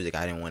Kanye's music.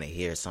 I didn't want to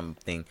hear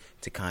something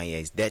to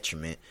Kanye's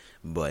detriment,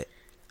 but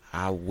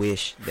I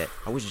wish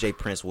Jay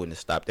Prince wouldn't have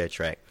stopped that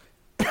track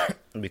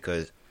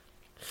because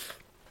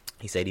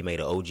he said he made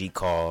an OG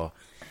call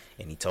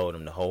and he told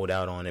him to hold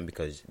out on him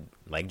because,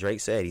 like Drake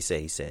said, he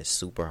said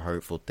super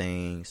hurtful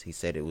things. He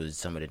said it was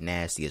some of the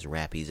nastiest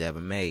rap he's ever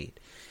made.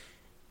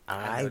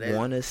 I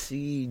want to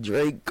see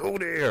Drake go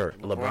there.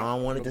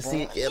 LeBron wanted to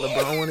see it. Yeah,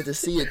 LeBron wanted to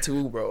see it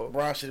too, bro.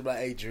 LeBron should be like,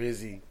 hey,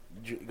 Drizzy,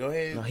 go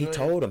ahead. No, he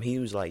told him. He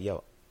was like,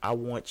 yo, I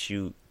want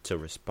you to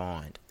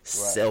respond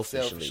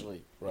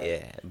selfishly. Right.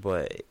 Yeah,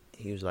 but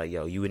he was like,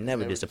 yo, you would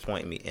never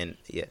disappoint me. And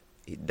yeah,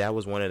 that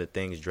was one of the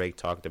things Drake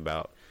talked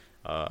about.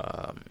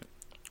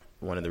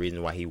 One of the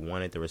reasons why he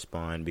wanted to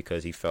respond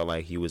because he felt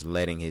like he was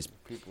letting his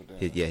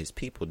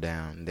people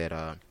down that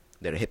are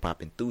hip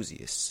hop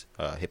enthusiasts,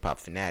 hip hop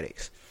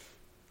fanatics.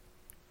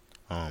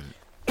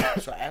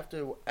 So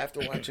after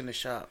watching the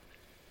shop,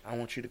 I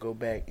want you to go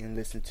back and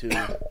listen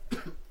to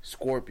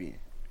Scorpion,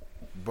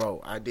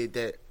 bro. I did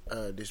that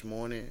this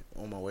morning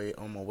on my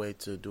way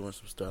to doing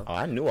some stuff. Oh,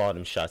 I knew all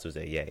them shots was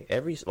at Ye.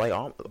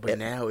 But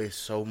now it's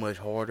so much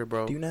harder,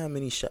 bro. Do you know how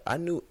many shots? I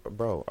knew,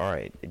 bro. All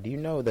right. Do you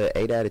know the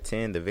 8 out of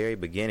 10, the very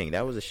beginning?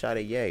 That was a shot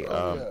at Ye.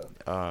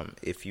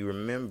 If you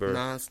remember,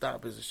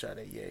 nonstop is a shot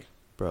at Ye.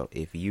 Bro,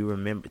 if you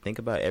remember, think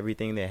about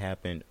everything that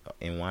happened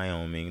in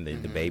Wyoming,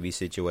 the baby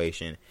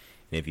situation,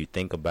 and if you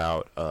think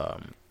about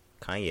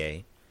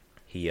Kanye,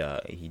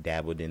 he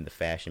dabbled in the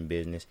fashion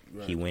business.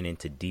 Right. He went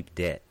into deep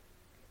debt.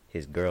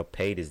 His girl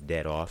paid his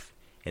debt off,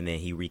 and then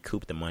he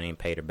recouped the money and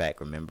paid her back,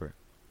 remember?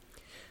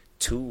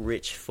 Too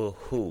rich for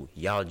who?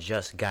 Y'all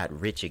just got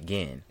rich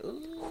again.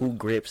 Ooh. Who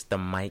grips the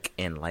mic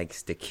and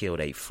likes to kill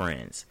their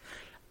friends?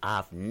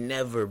 I've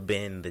never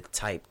been the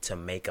type to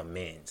make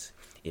amends.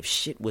 If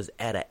shit was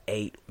at a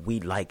 8,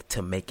 we'd like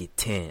to make it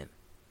 10.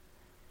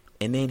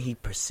 And then he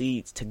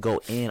proceeds to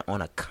go in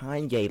on a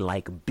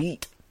Kanye-like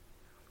beat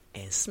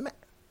and smack.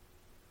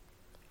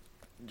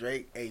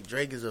 Drake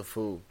is a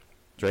fool.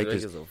 Drake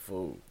is a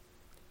fool.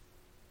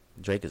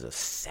 Drake is a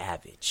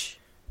savage.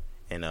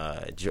 And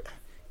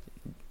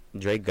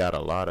Drake got a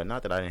lot of,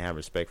 not that I didn't have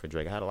respect for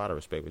Drake, I had a lot of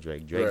respect for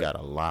Drake. Drake got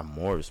a lot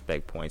more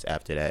respect points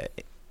after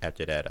that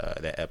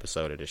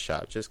episode of the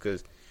shop, just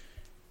because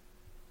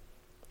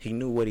he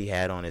knew what he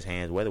had on his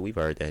hands, whether we've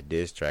heard that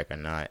diss track or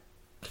not,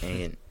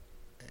 and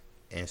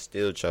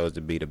still chose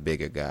to be the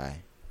bigger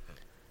guy.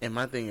 And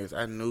my thing is,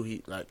 I knew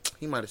he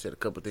might have said a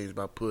couple things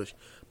about Push,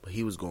 but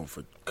he was going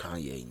for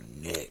Kanye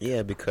neck.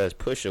 Yeah, because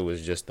Pusha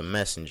was just the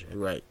messenger.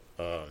 Right.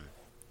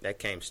 That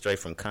came straight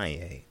from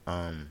Kanye.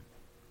 And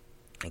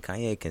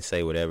Kanye can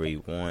say whatever he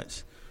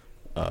wants.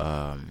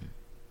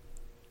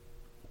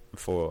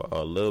 For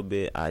a little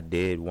bit, I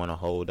did want to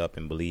hold up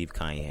and believe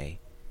Kanye.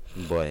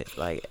 But,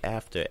 like,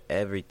 after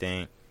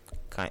everything,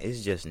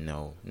 it's just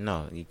no,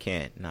 you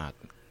can't. Nah.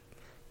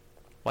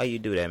 Why you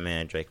do that,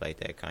 man, Drake, like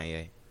that,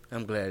 Kanye?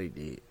 I'm glad he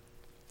did.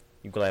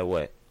 You glad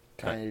what?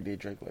 Kanye did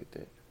Drake like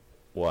that.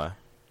 Why?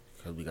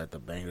 Because we got the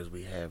bangers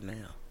we have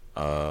now.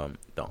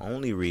 The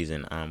only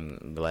reason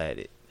I'm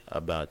glad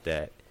about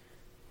that.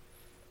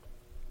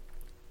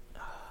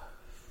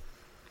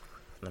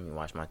 Let me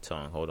watch my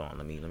tongue. Hold on.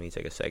 Let me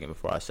take a second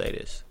before I say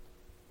this.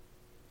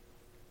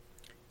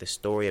 The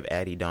story of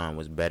Addy Dawn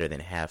was better than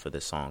half of the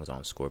songs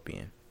on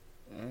Scorpion.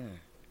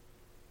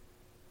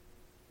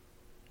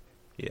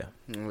 Yeah.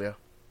 Yeah.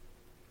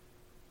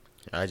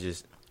 That's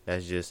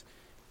just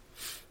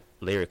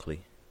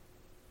lyrically.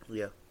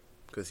 Yeah.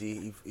 Because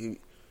he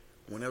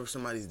whenever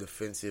somebody's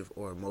defensive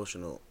or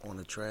emotional on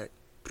a track.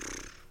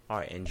 All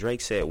right, and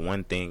Drake said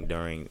one thing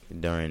during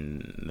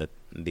the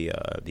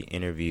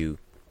interview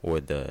or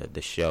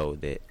the show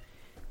that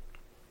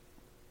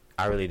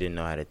I really didn't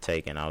know how to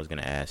take, and I was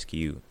gonna ask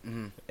you.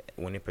 Mm-hmm.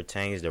 When it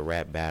pertains to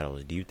rap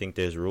battles, do you think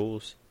there's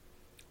rules?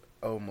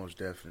 Oh, most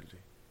definitely.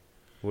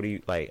 What do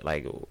you like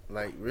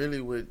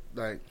really with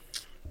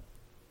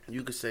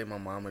you could say my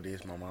mama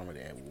this, my mama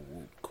that,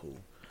 cool.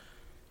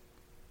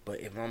 But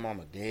if my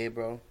mama dead,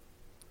 bro,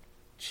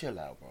 chill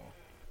out, bro.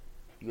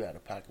 You out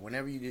of pocket.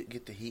 Whenever you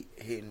get the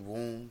hitting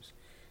wounds,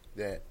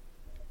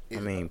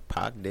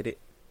 Pac did it.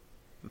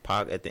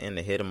 Pac at the end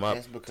to hit him up,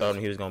 told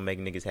him he was gonna make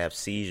niggas have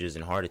seizures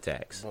and heart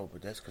attacks. Bro,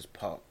 but that's because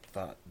Pac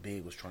thought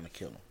Big was trying to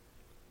kill him.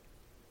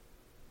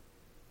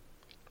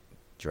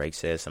 Drake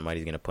says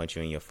somebody's gonna punch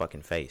you in your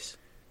fucking face.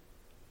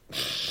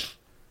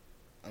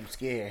 I'm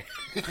scared.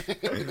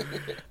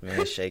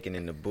 Man, shaking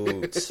in the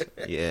boots.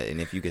 Yeah,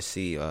 and if you could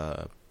see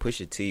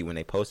Pusha T, when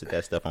they posted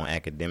that stuff on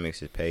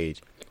Academics'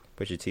 page,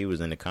 Pusha T was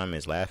in the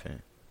comments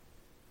laughing.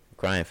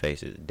 Crying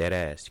faces, dead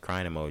ass,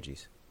 crying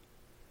emojis.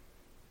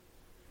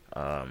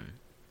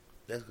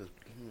 That's because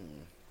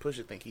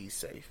Pusha think he's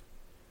safe.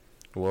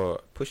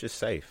 Well, Pusha's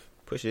safe.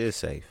 Pusha is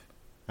safe.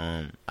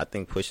 I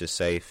think Pusha's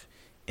safe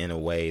in a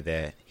way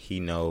that he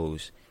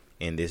knows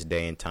in this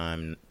day and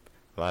time,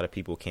 a lot of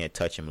people can't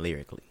touch him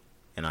lyrically.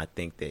 And I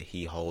think that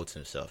he holds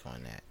himself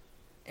on that.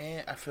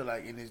 And I feel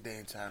like in this day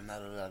and time,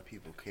 not a lot of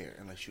people care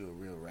unless you're a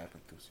real rap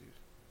enthusiast.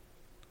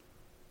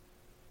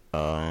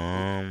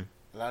 A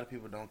lot of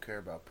people don't care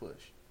about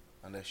Push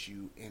unless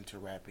you into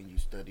rap and you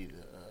study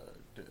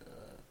the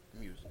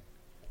music.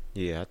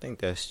 Yeah, I think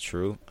that's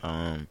true.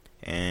 And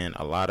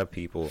a lot of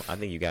people, I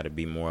think you got to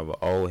be more of an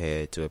old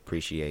head to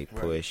appreciate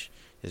Push,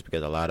 just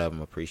because a lot of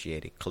them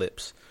appreciated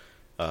clips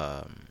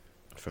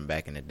from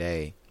back in the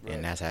day,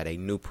 and that's how they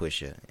knew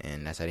Pusha,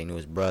 and that's how they knew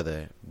his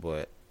brother.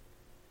 But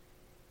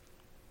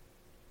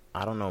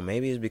I don't know,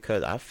 maybe it's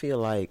because I feel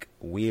like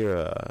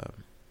we're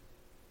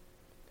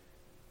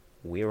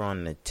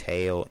on the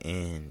tail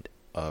end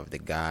of the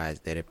guys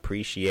that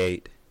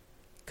appreciate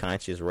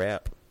conscious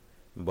rap,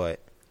 but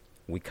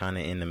we kind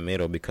of in the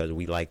middle because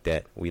we like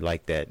that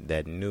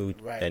new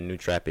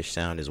trappish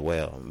sound as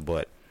well,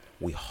 but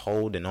we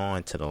holding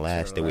on to the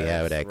last that we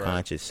have of that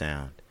conscious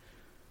sound.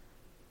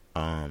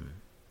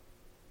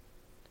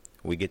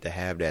 We get to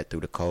have that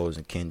through the Coles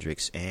and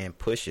Kendricks and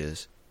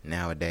Pushas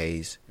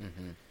nowadays,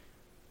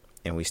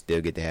 and we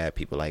still get to have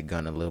people like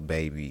Gunna, Lil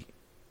Baby,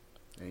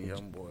 and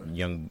Youngboy.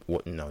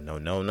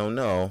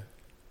 No.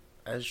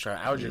 I was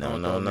just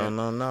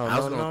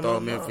gonna throw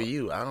him in for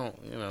you. I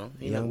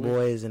don't,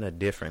 Youngboy is in a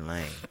different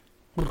lane.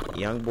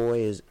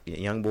 Youngboy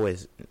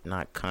is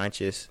not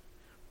conscious,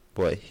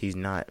 but he's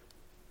not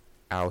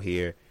out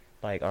here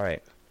like, all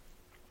right.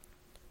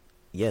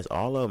 Yes,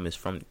 all of them is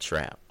from the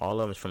trap. All of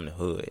them is from the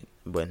hood,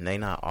 but they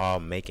not all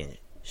making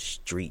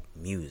street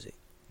music.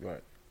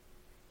 Right.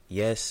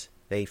 Yes,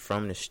 they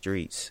from the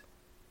streets,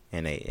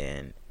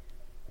 and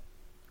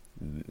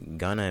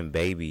Gunna and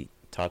Baby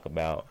talk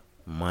about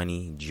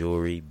money,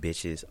 jewelry,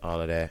 bitches,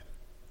 all of that.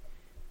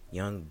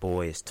 Young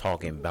Boy is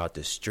talking about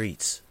the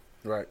streets.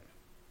 Right.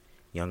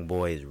 Young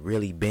Boy has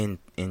really been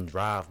in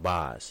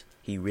drive-bys.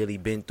 He really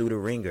been through the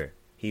ringer.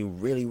 He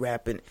really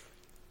rapping.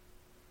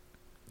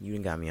 You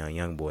done got me on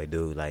Young Boy,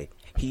 dude. Like,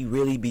 he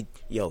really be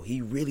out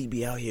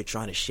here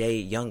trying to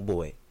shade Young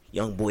Boy.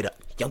 Young Boy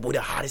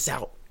the hottest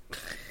out.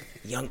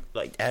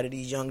 Out of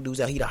these young dudes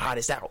out, he the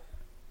hottest out.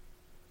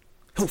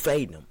 Who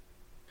fading him?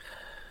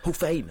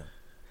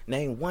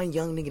 Name one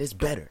young nigga that's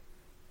better.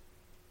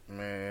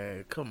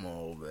 Man, come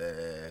on,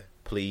 man.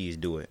 Please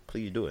do it.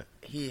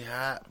 He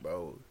hot,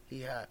 bro.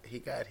 He hot. He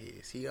got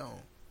his. He on.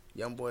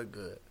 Young Boy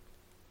good.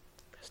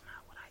 That's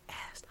not what I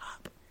asked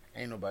up.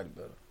 Ain't nobody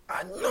better.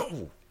 I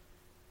know.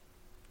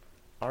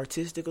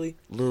 Artistically,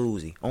 Lil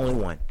Uzi. Only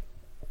one.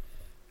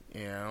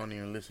 Yeah, I don't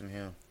even listen to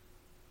him.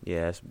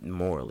 Yeah, that's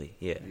morally.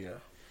 Yeah. Yeah.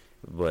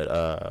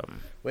 But,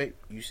 wait,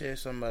 you said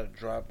something about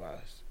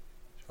drop-bys.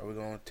 Are we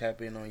going to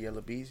tap in on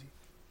Yella Beezy?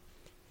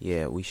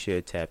 Yeah, we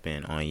should tap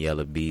in on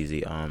Yella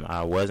Beezy.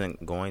 I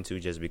wasn't going to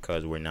just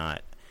because we're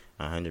not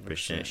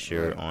 100%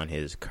 sure on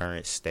his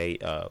current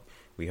state.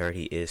 We heard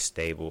he is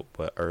stable,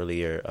 but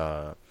earlier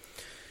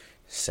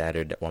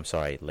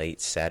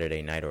late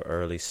Saturday night or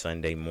early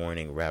Sunday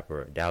morning,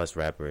 Dallas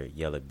rapper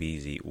Yella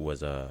Beezy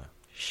was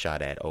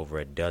shot at over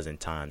a dozen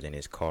times in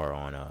his car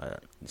on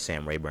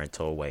Sam Rayburn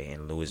Tollway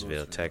in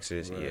Louisville,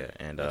 Texas. Right. Yeah,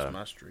 and that's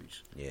my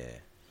streets. Yeah,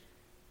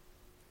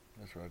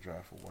 that's where I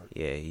drive for work.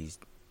 Yeah,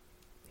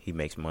 he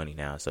makes money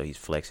now, so he's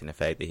flexing the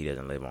fact that he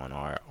doesn't live on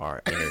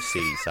our inner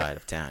city side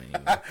of town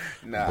anymore.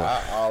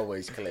 I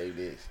always claim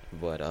this.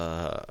 But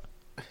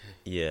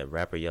yeah,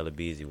 rapper Yella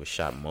Beezy was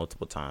shot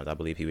multiple times. I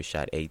believe he was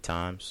shot 8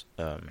 times.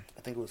 I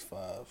think it was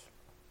 5.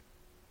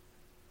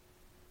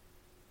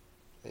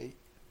 8.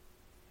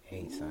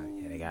 8, son.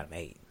 Yeah, they got him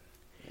 8.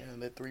 Yeah,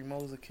 that 3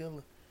 mo's a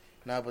killer.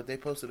 Nah, but they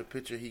posted a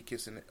picture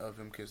of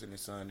him kissing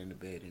his son in the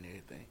bed and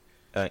everything.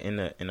 In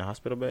the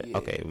hospital bed? Yeah.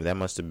 Okay, well, that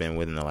must have been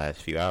within the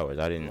last few hours.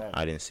 I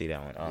didn't see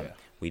that one.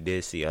 We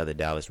did see other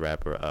Dallas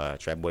rapper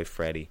Trap Boy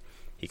Freddy.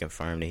 He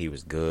confirmed that he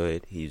was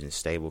good. He was in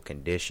stable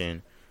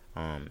condition.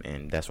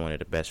 And that's one of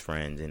the best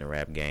friends in the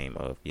rap game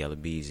of Yella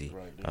Beezy.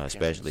 Right,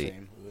 especially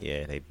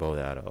they both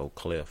out of Oak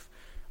Cliff.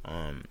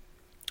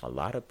 A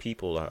lot of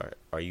people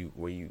were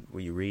you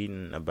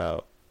reading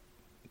about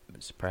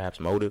perhaps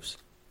motives?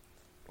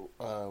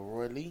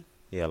 Roy Lee?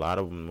 Yeah, a lot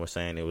of them were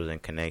saying it was in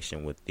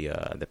connection with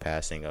the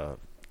passing of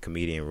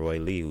comedian Roy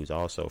Lee, who's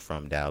also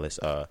from Dallas.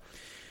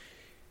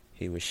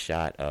 He was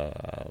shot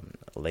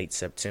late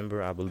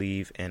September, I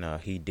believe, and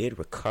he did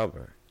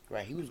recover.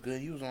 Right, he was good.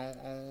 He was on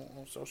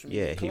social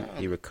media. Yeah,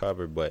 he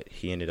recovered, but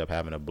he ended up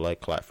having a blood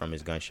clot from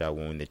his gunshot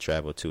wound that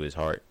traveled to his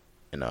heart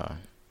and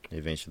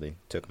eventually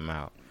took him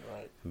out.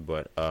 Right.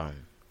 But a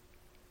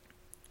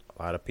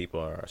lot of people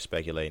are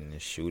speculating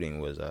this shooting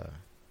was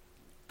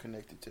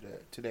connected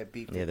to that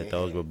beef. Yeah, that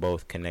those were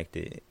both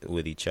connected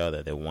with each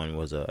other. That one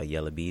was a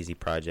Yella Beezy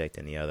project,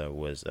 and the other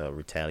was a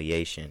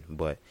Retaliation.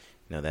 But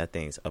that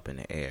thing's up in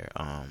the air.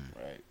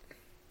 Right.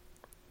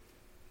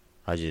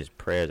 I just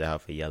prayers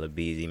out for Yella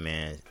Beezy,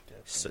 man.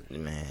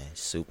 Man,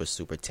 super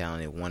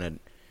talented.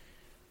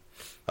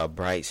 A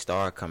bright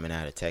star coming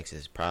out of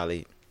Texas,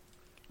 probably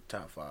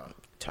top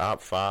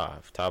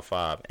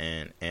five,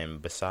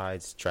 and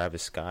besides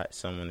Travis Scott,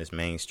 someone that's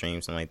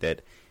mainstream, something like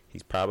that,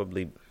 he's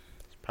probably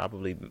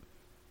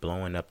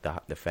blowing up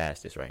the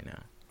fastest right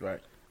now.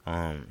 Right.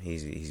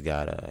 He's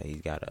got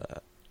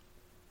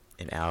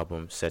an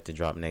album set to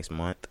drop next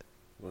month.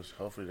 Well,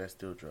 hopefully that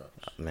still drops.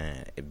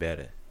 Man, it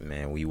better.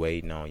 Man, we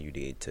waiting on you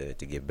to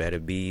get better,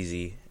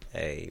 Beezy.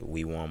 Hey,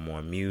 we want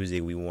more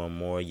music. We want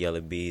more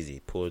Yella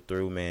Beezy. Pull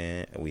through,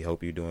 man. We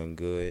hope you're doing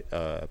good.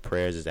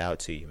 Prayers is out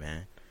to you,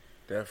 man.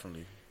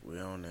 Definitely. We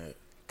on that.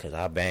 Cause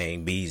I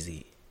bang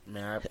Beezy.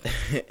 Man,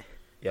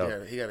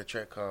 Yo. he got a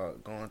track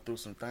called Going Through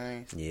Some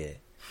Things. Yeah.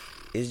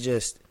 It's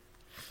just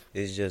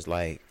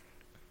like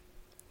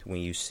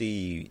when you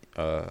see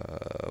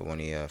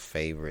one of your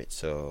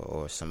favorites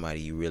or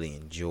somebody you really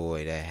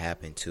enjoy that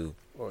happen to.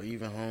 Or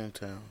even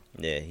hometown.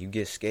 Yeah, you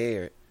get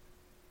scared.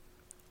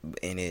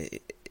 And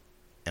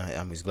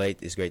it's great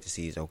to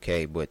see he's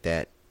okay, but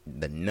the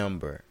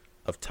number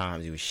of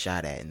times he was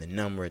shot at and the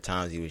number of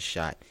times he was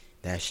shot,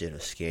 that shit'll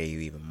scare you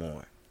even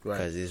more.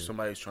 Right. Because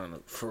somebody's trying to,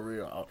 for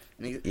real.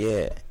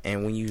 Yeah,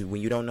 and when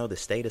you don't know the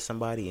state of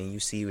somebody and you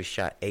see he was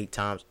shot 8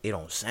 times, it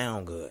don't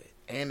sound good.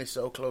 And it's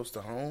so close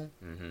to home.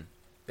 Mm-hmm.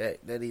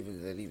 That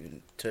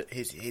even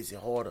hits it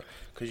harder.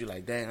 Because you're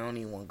like, dang, I don't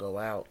even want to go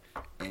out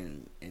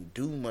and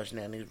do much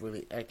now. And he's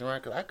really acting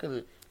right. Because I could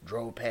have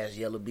drove past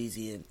Yella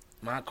Beezy and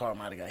my car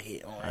might have got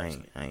hit on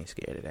accident. I ain't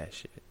scared of that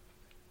shit.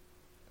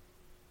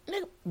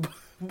 Nigga,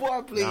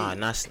 boy, please. Nah,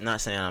 not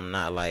saying I'm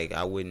not, like,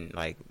 I wouldn't,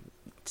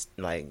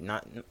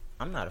 not,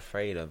 I'm not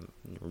afraid of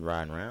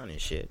riding around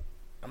and shit.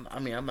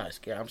 I'm not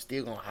scared. I'm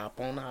still going to hop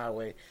on the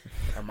highway.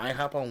 I might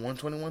hop on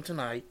 121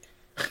 tonight.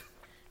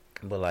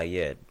 But,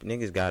 yeah,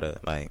 niggas gotta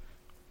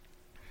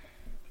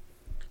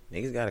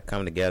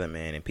come together,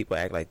 man. And people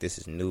act like this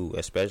is new,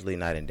 especially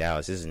not in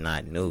Dallas. This is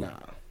not new. Nah.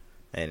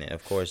 And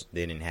of course, it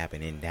didn't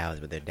happen in Dallas,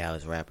 but they're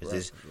Dallas rappers.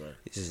 This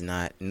is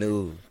not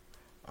new,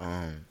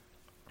 and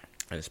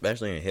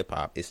especially in hip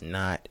hop, it's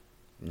not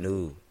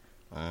new.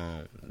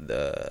 Go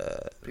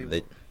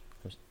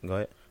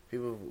ahead.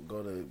 People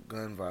go to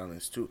gun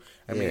violence too.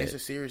 I mean, it's a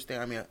serious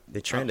thing.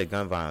 The trend of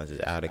gun violence is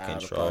out of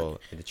control.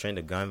 The trend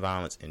of gun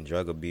violence and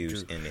drug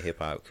abuse in the hip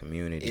hop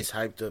community, it's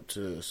hyped up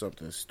to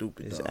something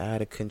stupid. It's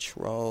out of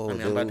control. I'm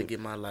about to get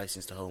my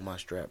license to hold my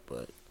strap,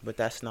 but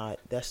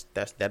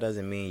that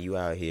doesn't mean you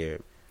out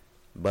here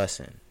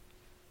bussing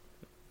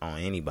on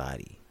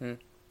anybody.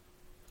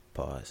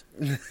 Pause.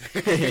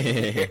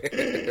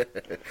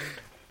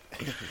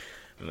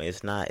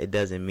 It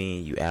doesn't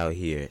mean you out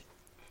here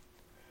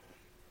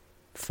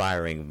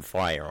firing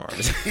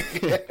firearms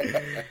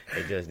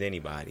at just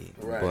anybody.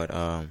 Right. But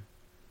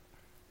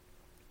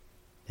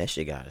that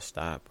shit gotta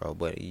stop, bro.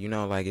 But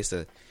it's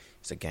a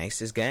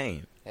gangster's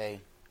game. Hey,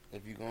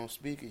 if you gonna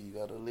speak it, you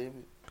gotta live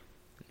it.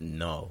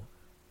 No,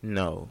 you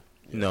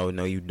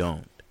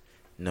don't.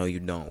 No, you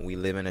don't. We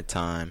live in a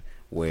time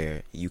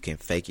where you can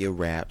fake your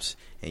raps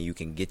and you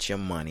can get your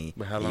money.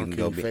 But how long can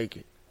you fake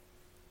it?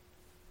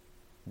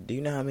 Do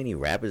you know how many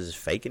rappers is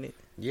faking it?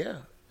 Yeah.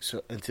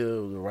 So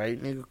until the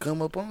right nigga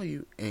come up on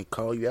you and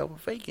call you out for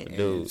faking,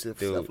 dude,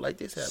 stuff like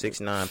this happens.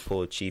 6ix9ine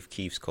pulled Chief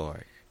Keef's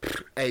card.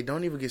 Hey,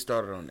 don't even get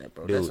started on that,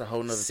 bro. Dude, that's a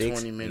whole nother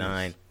 20 minutes.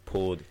 6ix9ine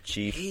pulled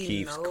Chief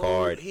Keef's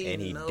card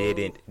and he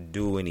didn't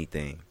do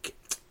anything.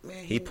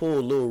 Man, he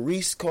pulled Lil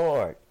Reese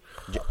card.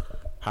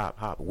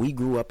 Hop. We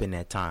grew up in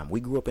that time. We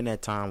grew up in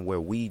that time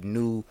where we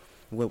knew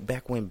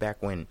back when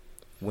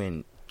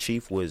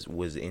Chief was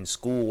in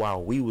school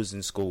while we was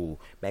in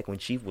school. Back when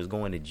Chief was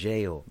going to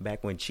jail.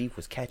 Back when Chief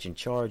was catching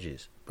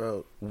charges.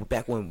 Bro.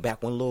 Back when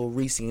Lil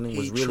Reese and him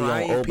was really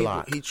on O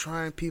Block. He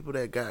trying people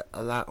that got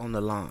a lot on the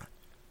line.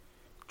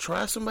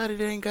 Try somebody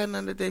that ain't got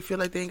nothing that they feel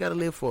like they ain't got to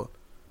live for.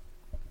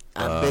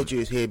 I bet you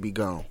his head be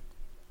gone.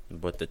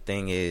 But the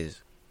thing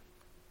is,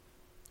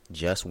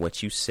 just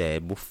what you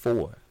said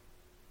before.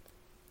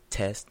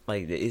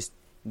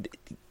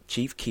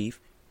 Chief Keef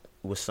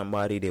was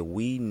somebody that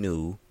we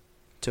knew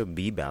to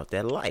be about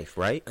that life,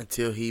 right?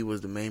 Until he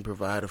was the main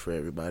provider for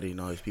everybody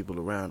and all his people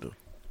around him.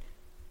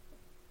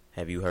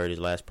 Have you heard his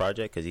last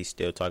project? Because he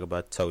still talk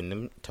about toting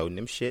them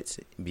shits,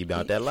 be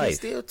about that life. He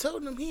still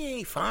toting them. He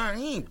ain't fine.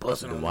 He ain't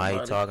busting on Why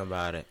he talking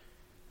about it?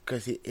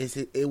 Because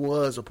it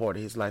was a part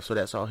of his life, so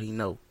that's all he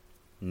know.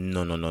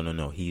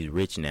 No. He's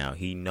rich now.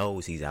 He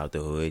knows he's out the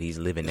hood. He's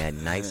living that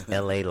nice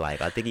L.A.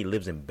 life. I think he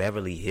lives in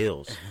Beverly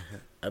Hills.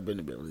 I've been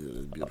to Beverly Hills.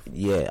 It's beautiful.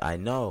 Yeah, I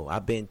know.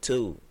 I've been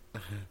too.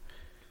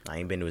 I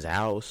ain't been to his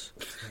house.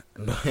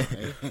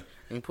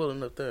 Ain't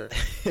pulling up there.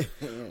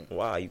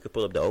 Wow, you could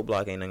pull up the O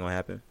Block. Ain't nothing gonna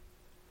happen.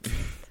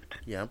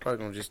 Yeah, I'm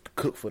probably gonna just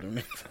cook for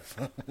them.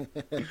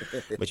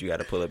 But you got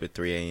to pull up at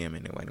 3 a.m.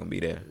 and nobody gonna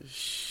be there.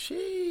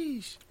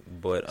 Sheesh.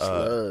 But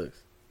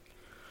slugs.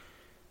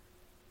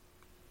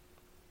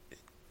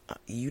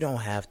 you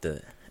don't have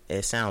to.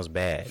 It sounds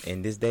bad.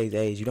 In this day's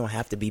age, you don't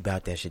have to be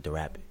about that shit to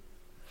rap it.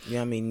 You know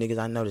what I mean? Niggas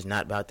I know that's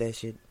not about that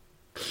shit.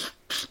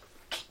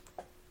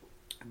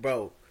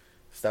 Bro,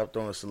 stop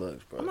throwing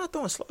slugs, bro. I'm not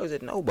throwing slugs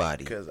at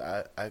nobody. Because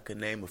I could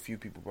name a few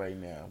people right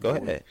now. Go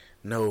ahead.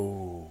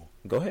 No.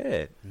 Go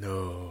ahead.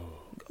 No.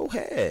 Go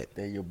ahead.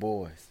 They're your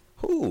boys.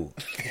 Who?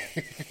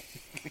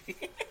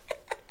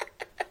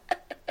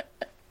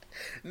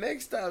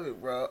 Next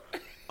topic, bro.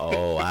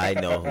 Oh, I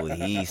know who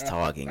he's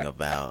talking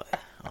about.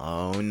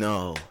 Oh,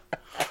 no.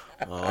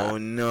 Oh,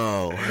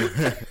 no.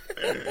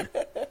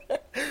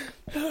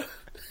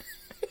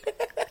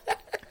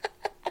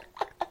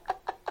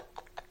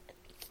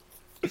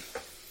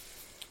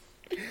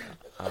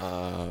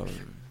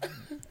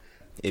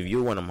 If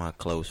you're one of my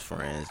close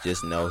friends,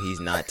 just know he's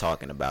not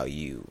talking about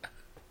you.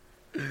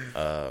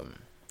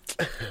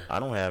 I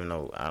don't have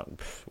no.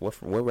 What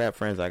rap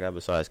friends I got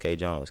besides K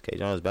Jones? K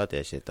Jones about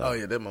that shit though. Oh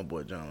yeah, that's my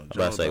boy Jones. I'm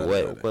about to say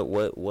what?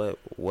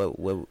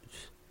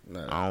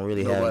 Nah, I don't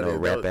really have no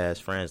rap ass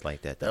friends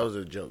like that though. That was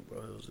a joke, bro.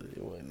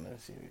 It wasn't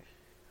that serious.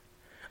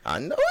 I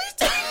know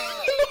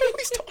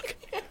he's talking.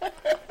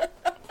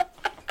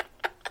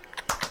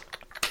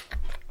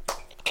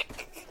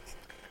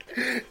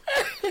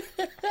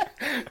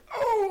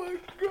 Oh my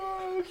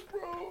gosh,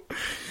 bro.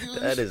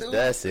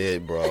 That's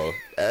it, bro.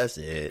 That's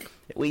it.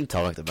 We've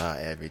talked about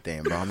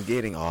everything, bro. I'm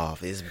getting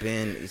off. It's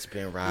been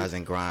rise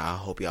and grind. I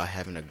hope y'all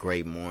having a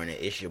great morning.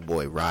 It's your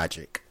boy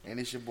Roderick. And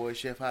it's your boy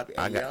Chef Hoppy.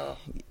 And y'all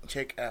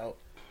check out,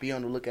 be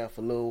on the lookout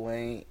for Lil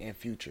Wayne and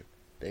Future.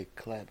 They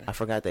collabing. I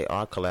forgot they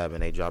are collabing.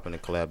 They dropping a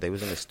collab. They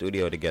was in the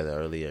studio together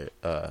earlier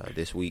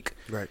this week.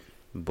 Right.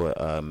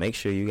 But make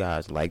sure you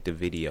guys like the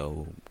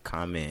video,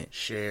 comment,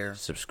 share,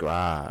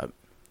 subscribe,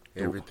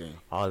 everything.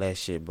 All that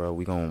shit, bro.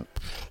 We're gonna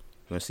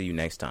see you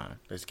next time.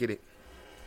 Let's get it.